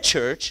dead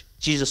church,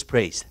 Jesus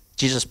praised.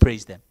 Jesus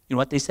praised them. You know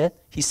what they said?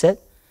 He said,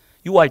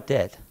 you are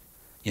dead.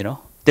 You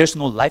know, there's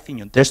no life in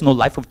you. There's no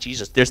life of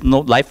Jesus. There's no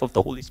life of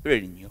the Holy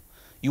Spirit in you.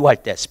 You are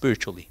dead,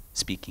 spiritually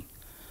speaking.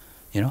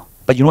 You know,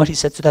 but you know what he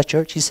said to that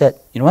church? He said,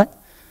 you know what?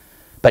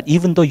 But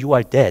even though you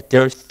are dead,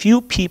 there are few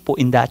people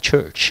in that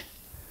church,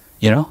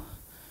 you know,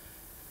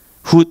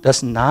 who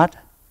does not,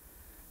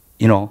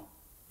 you know,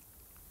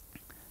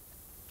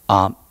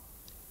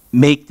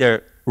 make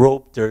their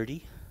robe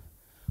dirty,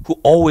 who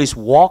always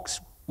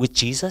walks with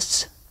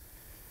Jesus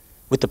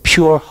with a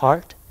pure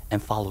heart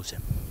and follows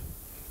Him.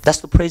 That's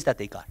the praise that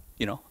they got,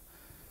 you know.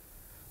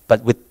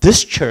 But with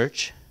this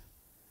church,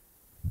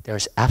 there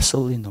is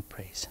absolutely no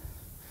praise.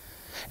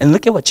 And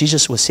look at what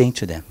Jesus was saying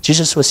to them.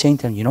 Jesus was saying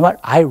to them, you know what?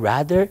 I'd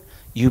rather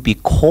you be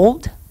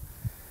cold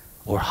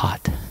or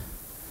hot.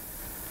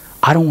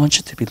 I don't want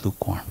you to be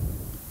lukewarm.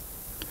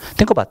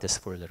 Think about this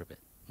for a little bit,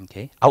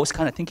 okay? I was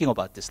kind of thinking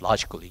about this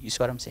logically. You see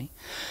what I'm saying?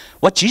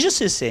 What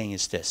Jesus is saying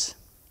is this.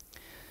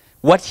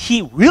 What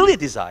He really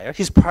desires,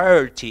 His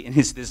priority and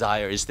His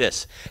desire is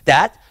this,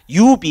 that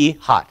you be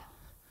hot.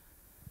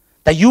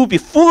 That you be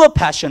full of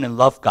passion and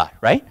love God,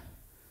 right?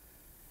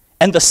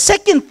 And the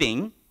second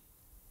thing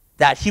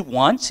that He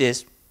wants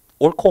is,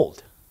 or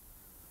cold.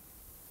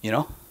 You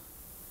know?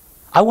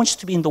 I want you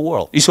to be in the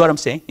world. You see what I'm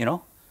saying? You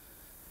know?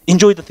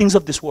 Enjoy the things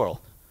of this world.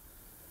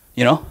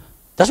 You know?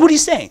 That's what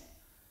He's saying.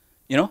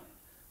 You know?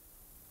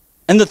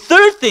 And the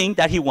third thing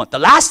that He wanted, the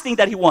last thing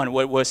that He wanted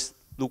was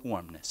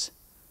lukewarmness.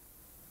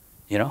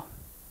 You know?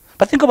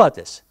 But think about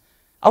this.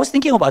 I was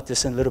thinking about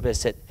this in a little bit. I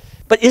said,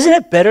 but isn't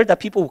it better that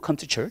people will come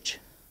to church?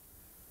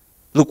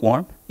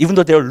 Lukewarm. Even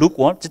though they're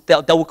lukewarm,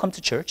 they will come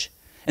to church.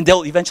 And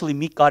they'll eventually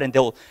meet God and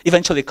they'll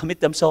eventually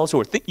commit themselves.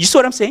 You see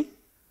what I'm saying?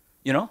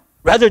 You know?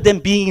 Rather than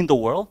being in the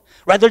world.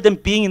 Rather than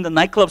being in the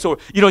nightclubs or,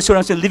 you know, see what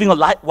I'm saying? Living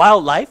a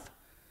wild life.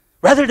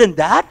 Rather than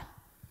that,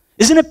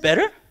 isn't it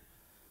better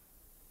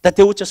that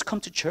they would just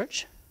come to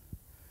church?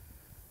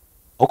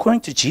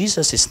 According to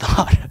Jesus, it's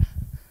not.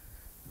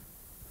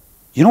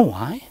 You know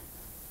why?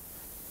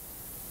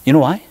 You know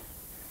why?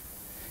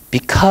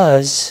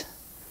 Because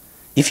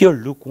if you're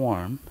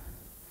lukewarm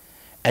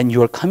and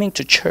you're coming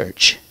to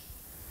church,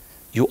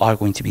 you are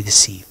going to be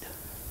deceived.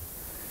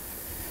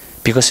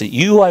 Because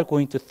you are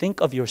going to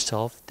think of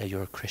yourself that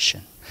you're a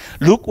Christian.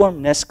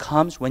 Lukewarmness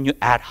comes when you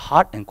add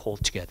hot and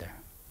cold together.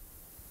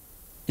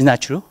 Isn't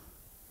that true?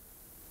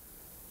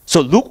 So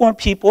lukewarm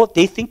people,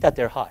 they think that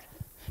they're hot.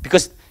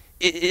 Because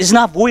it's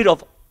not void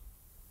of,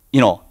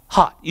 you know,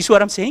 hot. You see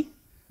what I'm saying?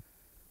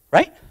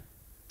 Right?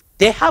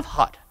 They have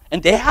hot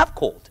and they have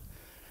cold.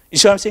 You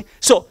see what I'm saying?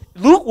 So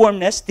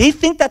lukewarmness, they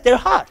think that they're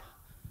hot.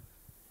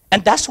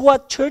 And that's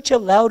what Church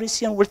of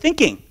Laodicea were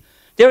thinking.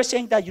 They were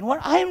saying that, you know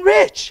what, I am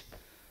rich.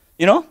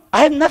 You know,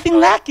 I have nothing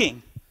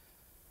lacking.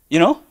 You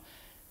know,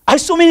 I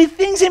have so many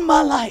things in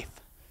my life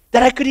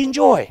that I could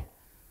enjoy.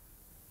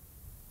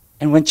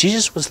 And when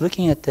Jesus was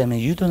looking at them, and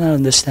you do not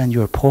understand,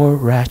 you're poor,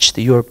 wretched,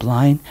 you're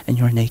blind, and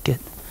you're naked.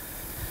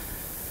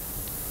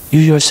 You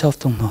yourself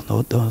don't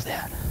know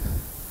that.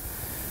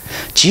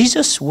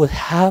 Jesus would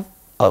have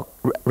a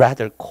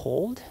rather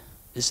cold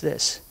is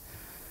this.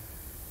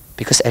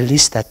 Because at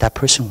least that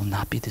person will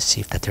not be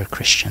deceived that they're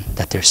Christian,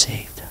 that they're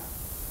saved.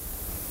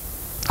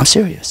 I'm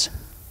serious.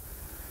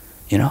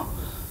 You know?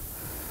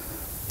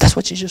 That's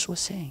what Jesus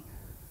was saying.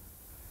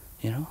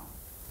 You know?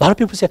 A lot of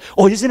people say,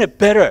 oh, isn't it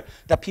better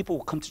that people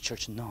will come to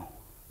church? No.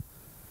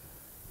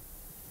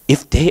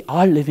 If they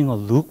are living a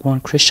lukewarm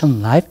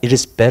Christian life, it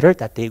is better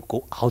that they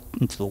go out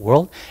into the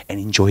world and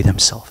enjoy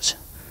themselves.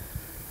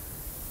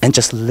 And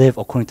just live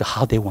according to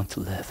how they want to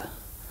live.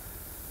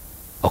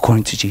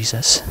 According to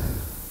Jesus.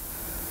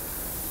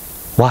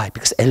 Why?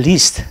 Because at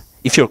least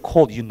if you're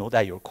cold, you know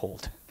that you're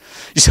cold.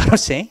 You see what I'm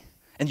saying?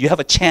 And you have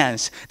a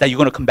chance that you're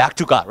going to come back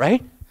to God,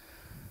 right?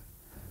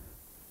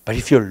 But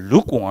if you're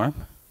lukewarm,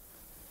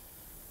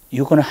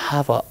 you're going to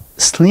have a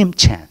slim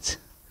chance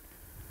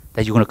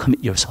that you're going to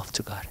commit yourself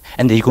to God.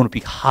 And then you're going to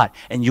be hot.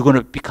 And you're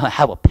going to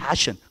have a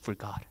passion for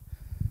God.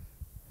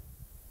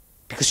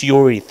 Because you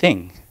already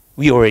think,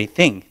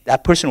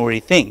 that person already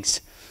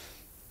thinks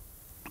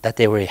that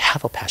they already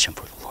have a passion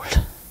for the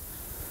Lord.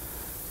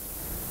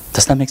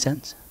 Does that make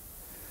sense?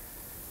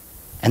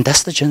 And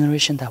that's the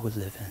generation that we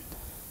live in.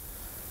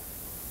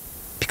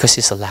 Because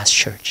it's the last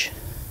church.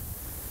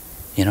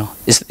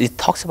 It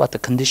talks about the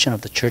condition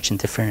of the church in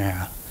different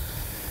era.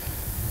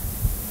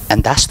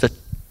 And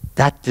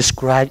that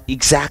describes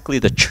exactly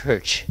the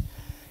church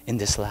in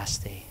this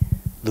last day.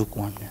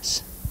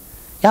 Lukewarmness.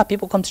 Yeah,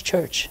 people come to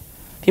church.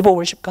 People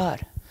worship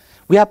God.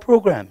 We have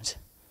programs.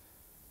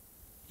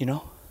 But you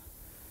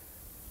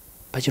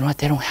know what?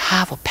 They don't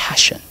have a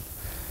passion.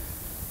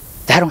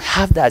 They don't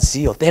have that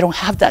zeal. They don't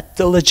have that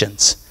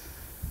diligence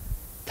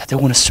that they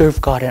want to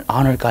serve God and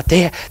honor God.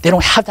 They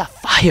don't have that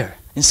fire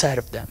inside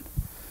of them.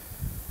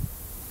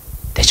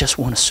 They just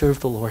want to serve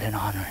the Lord and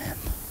honor Him.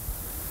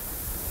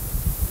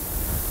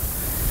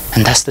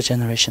 And that's the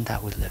generation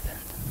that we live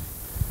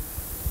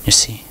in. You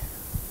see?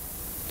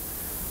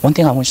 One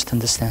thing I want you to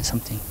understand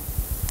something.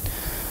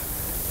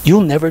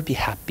 You'll never be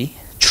happy,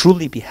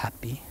 truly be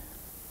happy,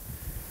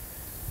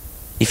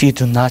 if you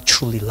do not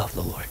truly love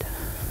the Lord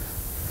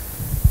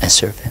and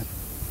serve Him.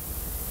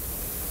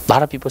 A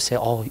lot of people say,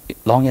 oh,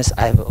 long as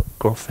I have a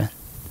girlfriend.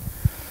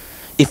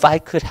 If I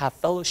could have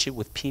fellowship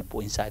with people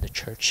inside the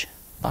church.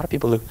 A lot of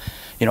people look,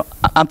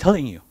 I'm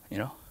telling you,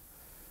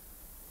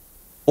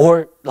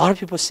 Or a lot of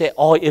people say,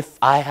 oh, if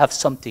I have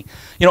something.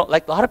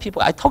 Like a lot of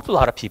people, I talk to a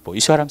lot of people,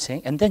 you see what I'm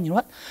saying? And then you know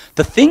what?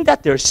 The thing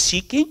that they're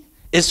seeking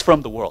is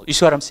from the world. You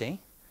see what I'm saying?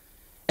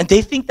 And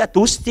they think that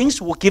those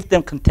things will give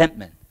them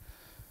contentment.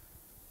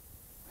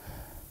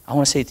 I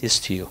want to say this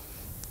to you.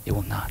 It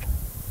will not.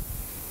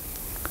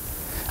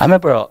 I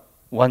remember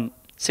one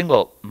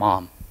single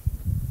mom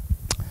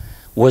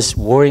was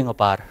worrying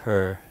about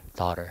her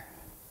daughter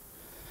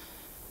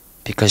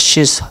because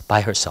she's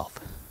by herself.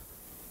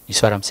 You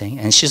see what I'm saying?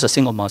 And she's a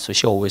single mom, so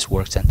she always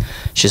works and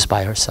she's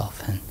by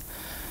herself. And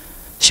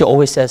she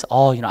always says,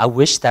 oh, I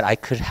wish that I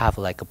could have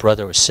like a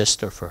brother or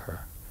sister for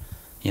her,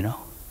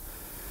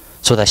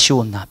 so that she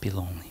will not be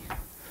lonely.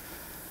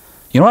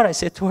 You know what I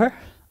said to her?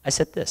 I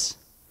said this.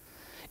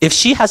 If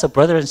she has a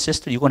brother and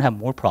sister, you're going to have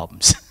more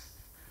problems.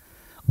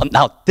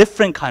 Now,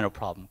 different kind of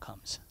problem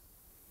comes.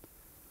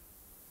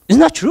 Isn't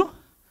that true?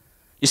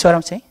 You see what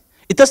I'm saying?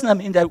 It does not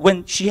mean that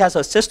when she has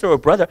a sister or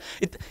brother,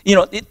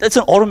 it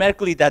doesn't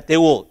automatically that they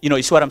will,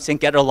 you see what I'm saying,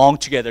 get along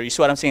together. You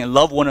see what I'm saying,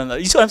 love one another.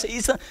 You see what I'm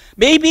saying?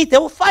 Maybe they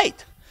will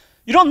fight.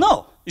 You don't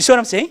know. You see what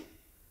I'm saying?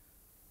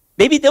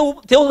 Maybe there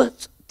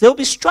will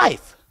be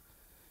strife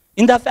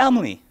in that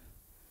family.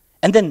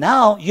 And then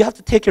now you have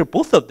to take care of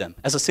both of them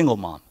as a single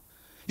mom.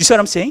 You see what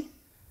I'm saying?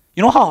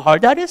 You know how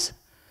hard that is?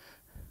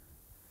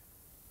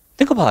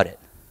 Think about it.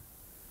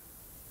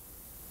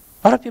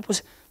 A lot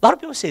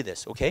of people say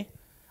this, okay?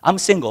 I'm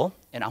single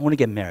and I want to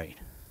get married.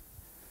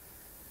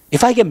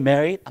 If I get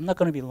married, I'm not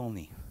going to be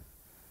lonely.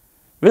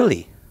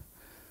 Really?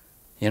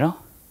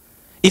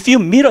 If you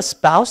meet a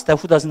spouse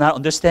who does not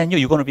understand you,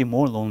 you're going to be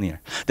more lonelier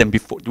than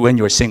before when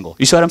you're single.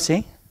 You see what I'm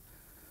saying?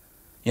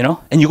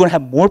 And you're going to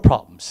have more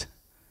problems.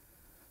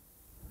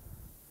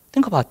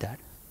 Think about that.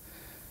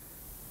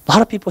 A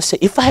lot of people say,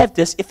 if I have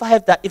this, if I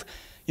have that,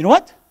 you know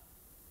what?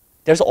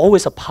 There's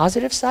always a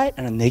positive side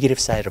and a negative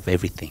side of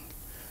everything.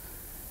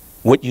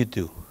 What you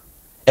do.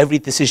 Every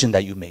decision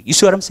that you make. You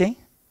see what I'm saying?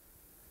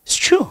 It's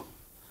true.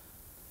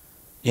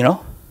 A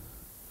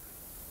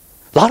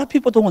lot of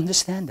people don't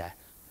understand that.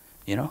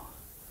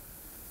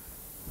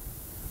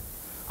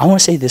 I want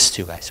to say this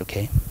to you guys,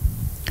 okay?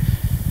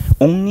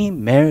 Only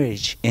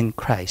marriage in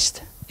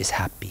Christ is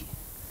happy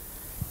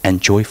and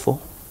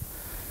joyful.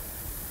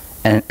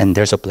 And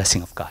there's a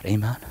blessing of God.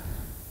 Amen?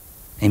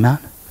 Amen?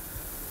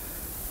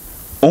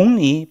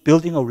 Only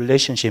building a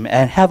relationship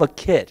and have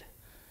kids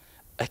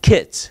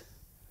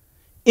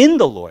in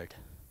the Lord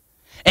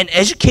and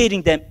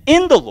educating them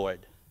in the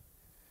Lord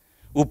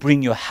will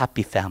bring you a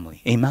happy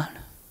family. Amen?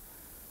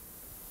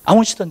 I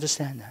want you to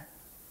understand that.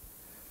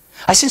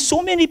 I see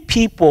so many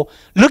people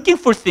looking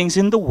for things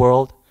in the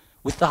world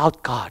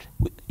without God,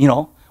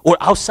 or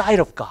outside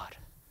of God,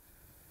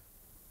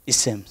 it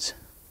seems.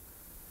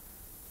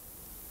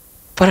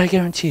 But I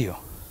guarantee you,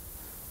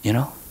 you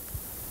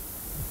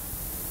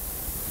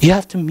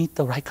have to meet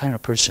the right kind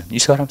of person. You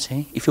see what I'm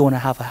saying? If you want to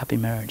have a happy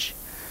marriage,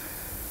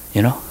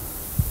 A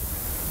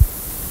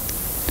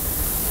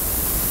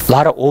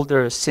lot of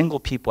older single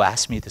people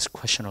ask me this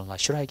question a lot.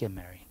 Should I get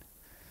married?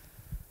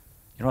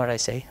 You know what I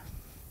say?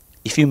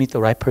 If you meet the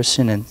right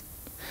person and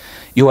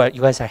you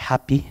guys are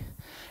happy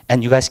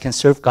and you guys can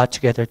serve God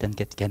together, then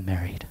get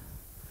married.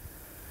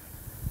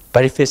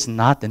 But if it's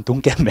not, then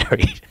don't get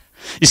married.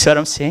 You see what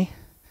I'm saying?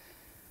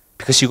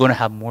 Because you're going to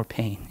have more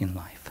pain in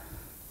life.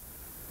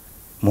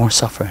 More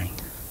suffering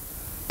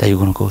that you're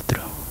going to go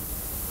through.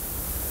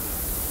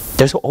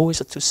 There's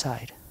always a two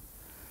side.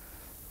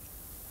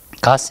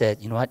 God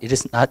said, you know what? It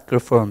is not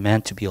good for a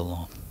man to be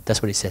alone.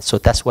 That's what He said. So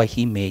that's why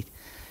He made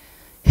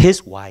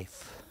His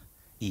wife,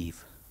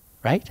 Eve.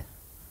 Right?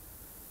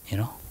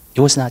 It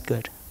was not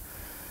good.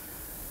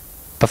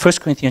 But 1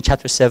 Corinthians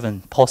chapter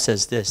 7, Paul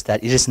says this,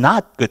 that it is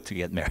not good to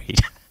get married.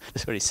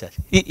 That's what he said.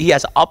 He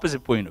has an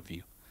opposite point of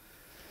view.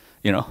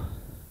 You know?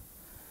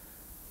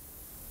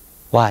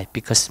 Why?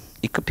 Because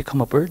it could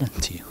become a burden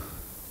to you.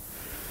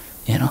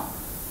 You know?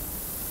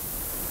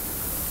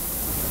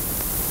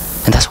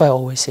 And that's why I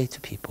always say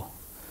to people,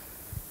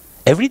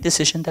 every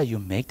decision that you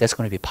make that's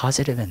going to be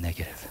positive and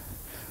negative,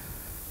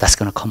 that's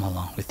going to come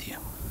along with you.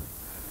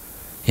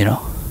 You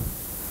know?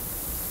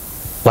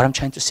 What I'm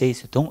trying to say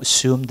is don't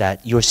assume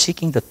that you're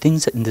seeking the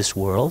things in this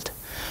world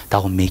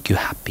that will make you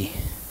happy.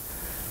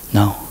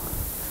 No.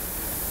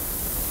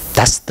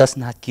 That does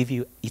not give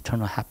you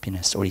eternal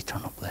happiness or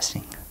eternal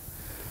blessing.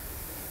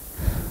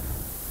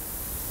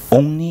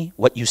 Only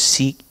what you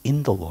seek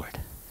in the Lord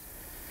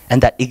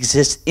and that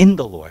exists in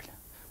the Lord,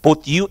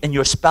 both you and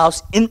your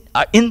spouse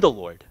are in the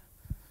Lord,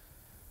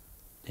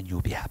 then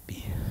you'll be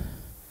happy.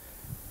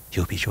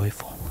 You'll be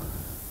joyful.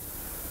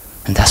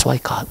 And that's why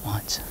God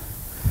wants.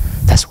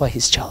 That's why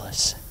He's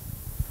jealous.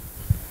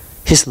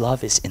 His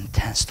love is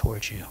intense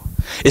towards you.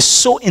 It's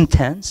so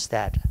intense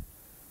that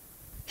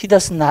He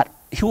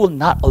will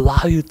not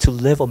allow you to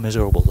live a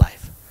miserable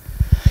life.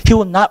 He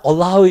will not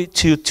allow you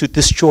to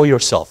destroy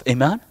yourself.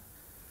 Amen?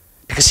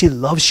 Because He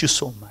loves you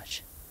so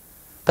much.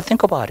 But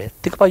think about it.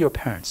 Think about your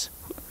parents.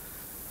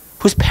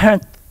 Whose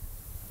parent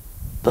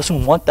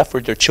doesn't want that for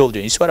their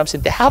children? You see what I'm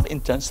saying? They have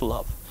intense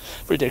love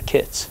for their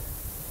kids.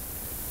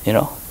 You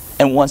know?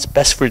 And wants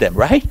best for them,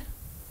 right?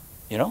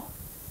 You know?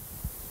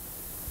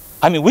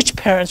 I mean, which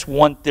parents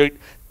want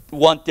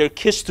their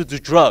kids to do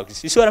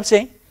drugs? You see what I'm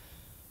saying?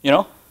 You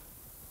know?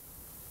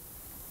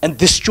 And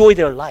destroy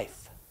their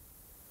life.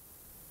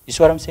 You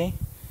see what I'm saying?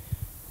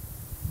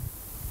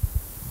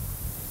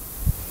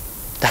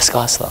 That's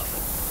God's love.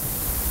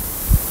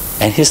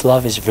 And His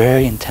love is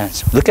very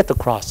intense. Look at the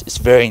cross. It's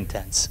very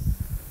intense.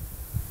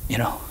 You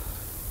know?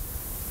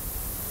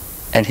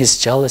 And His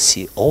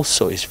jealousy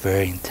also is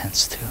very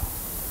intense too.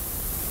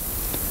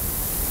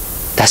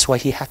 That's why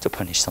He had to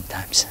punish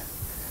sometimes.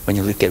 When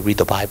you read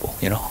the Bible,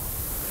 you know.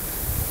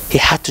 He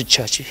had to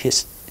judge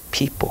His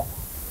people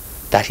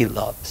that He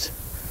loves.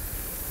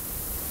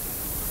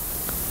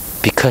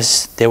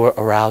 Because they were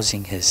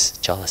arousing His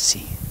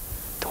jealousy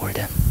toward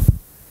them.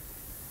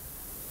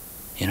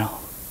 You know.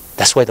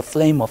 That's why the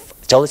flame of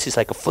jealousy is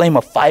like a flame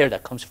of fire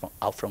that comes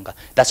out from God.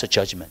 That's a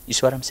judgment. You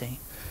see what I'm saying?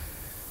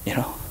 You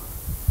know.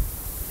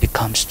 It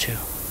comes too.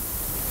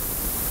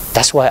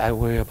 That's why I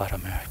worry about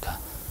America.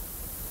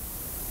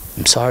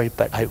 I'm sorry,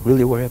 but I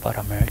really worry about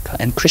America.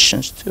 And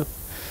Christians too.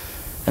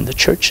 And the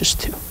churches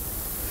too.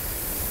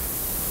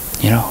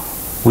 You know,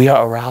 we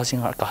are arousing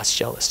our God's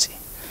jealousy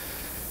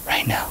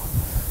right now.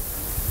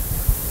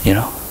 You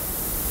know?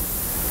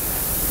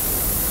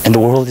 And the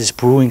world is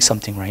brewing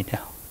something right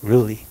now.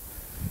 Really.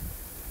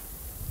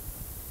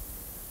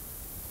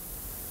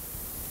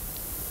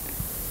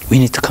 We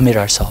need to commit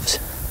ourselves.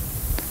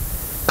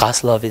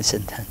 God's love is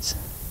intense.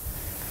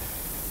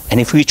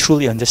 And if we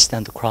truly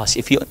understand the cross,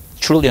 if you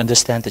truly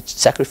understand the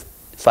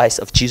sacrifice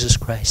of Jesus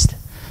Christ,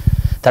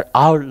 that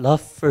our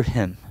love for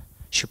Him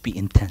should be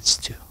intense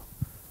too.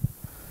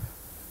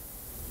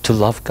 To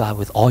love God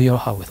with all your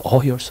heart, with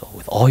all your soul,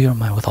 with all your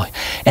mind,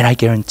 and I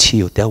guarantee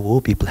you there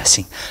will be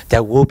blessing,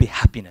 there will be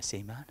happiness,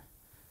 amen,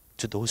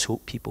 to those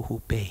people who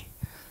obey,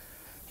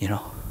 you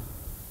know.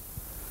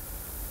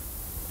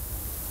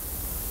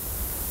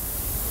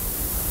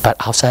 But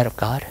outside of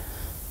God,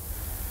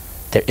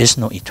 there is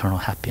no eternal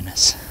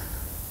happiness.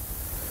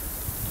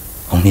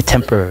 Only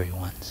temporary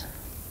ones.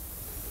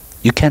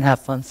 You can have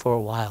fun for a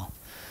while,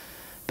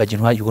 but you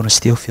know what? You're going to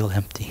still feel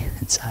empty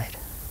inside.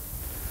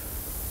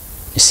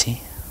 You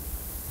see?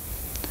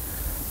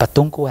 But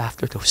don't go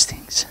after those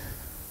things.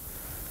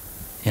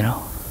 You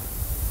know?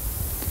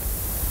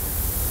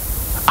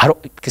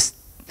 Because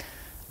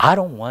I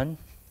don't want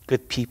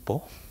good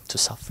people to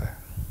suffer.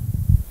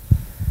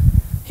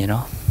 You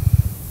know?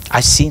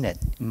 I've seen it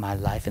in my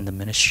life in the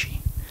ministry.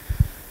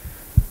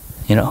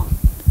 You know?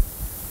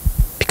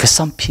 Because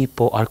some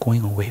people are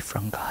going away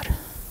from God.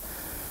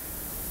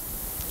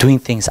 Doing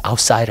things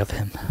outside of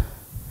Him.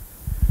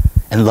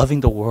 And loving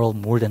the world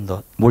more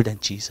than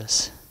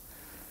Jesus.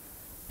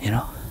 You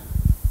know?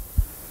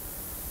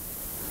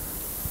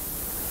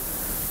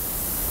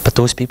 But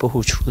those people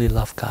who truly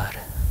love God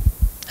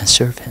and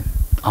serve Him,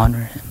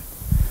 honor Him,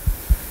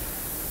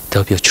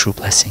 there'll be a true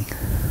blessing.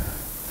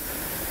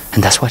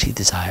 And that's what He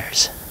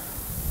desires.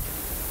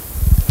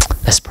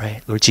 Let's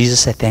pray. Lord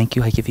Jesus, I thank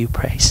You. I give You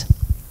praise.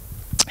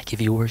 I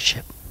give You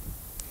worship.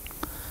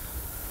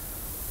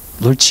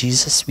 Lord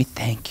Jesus, we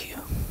thank You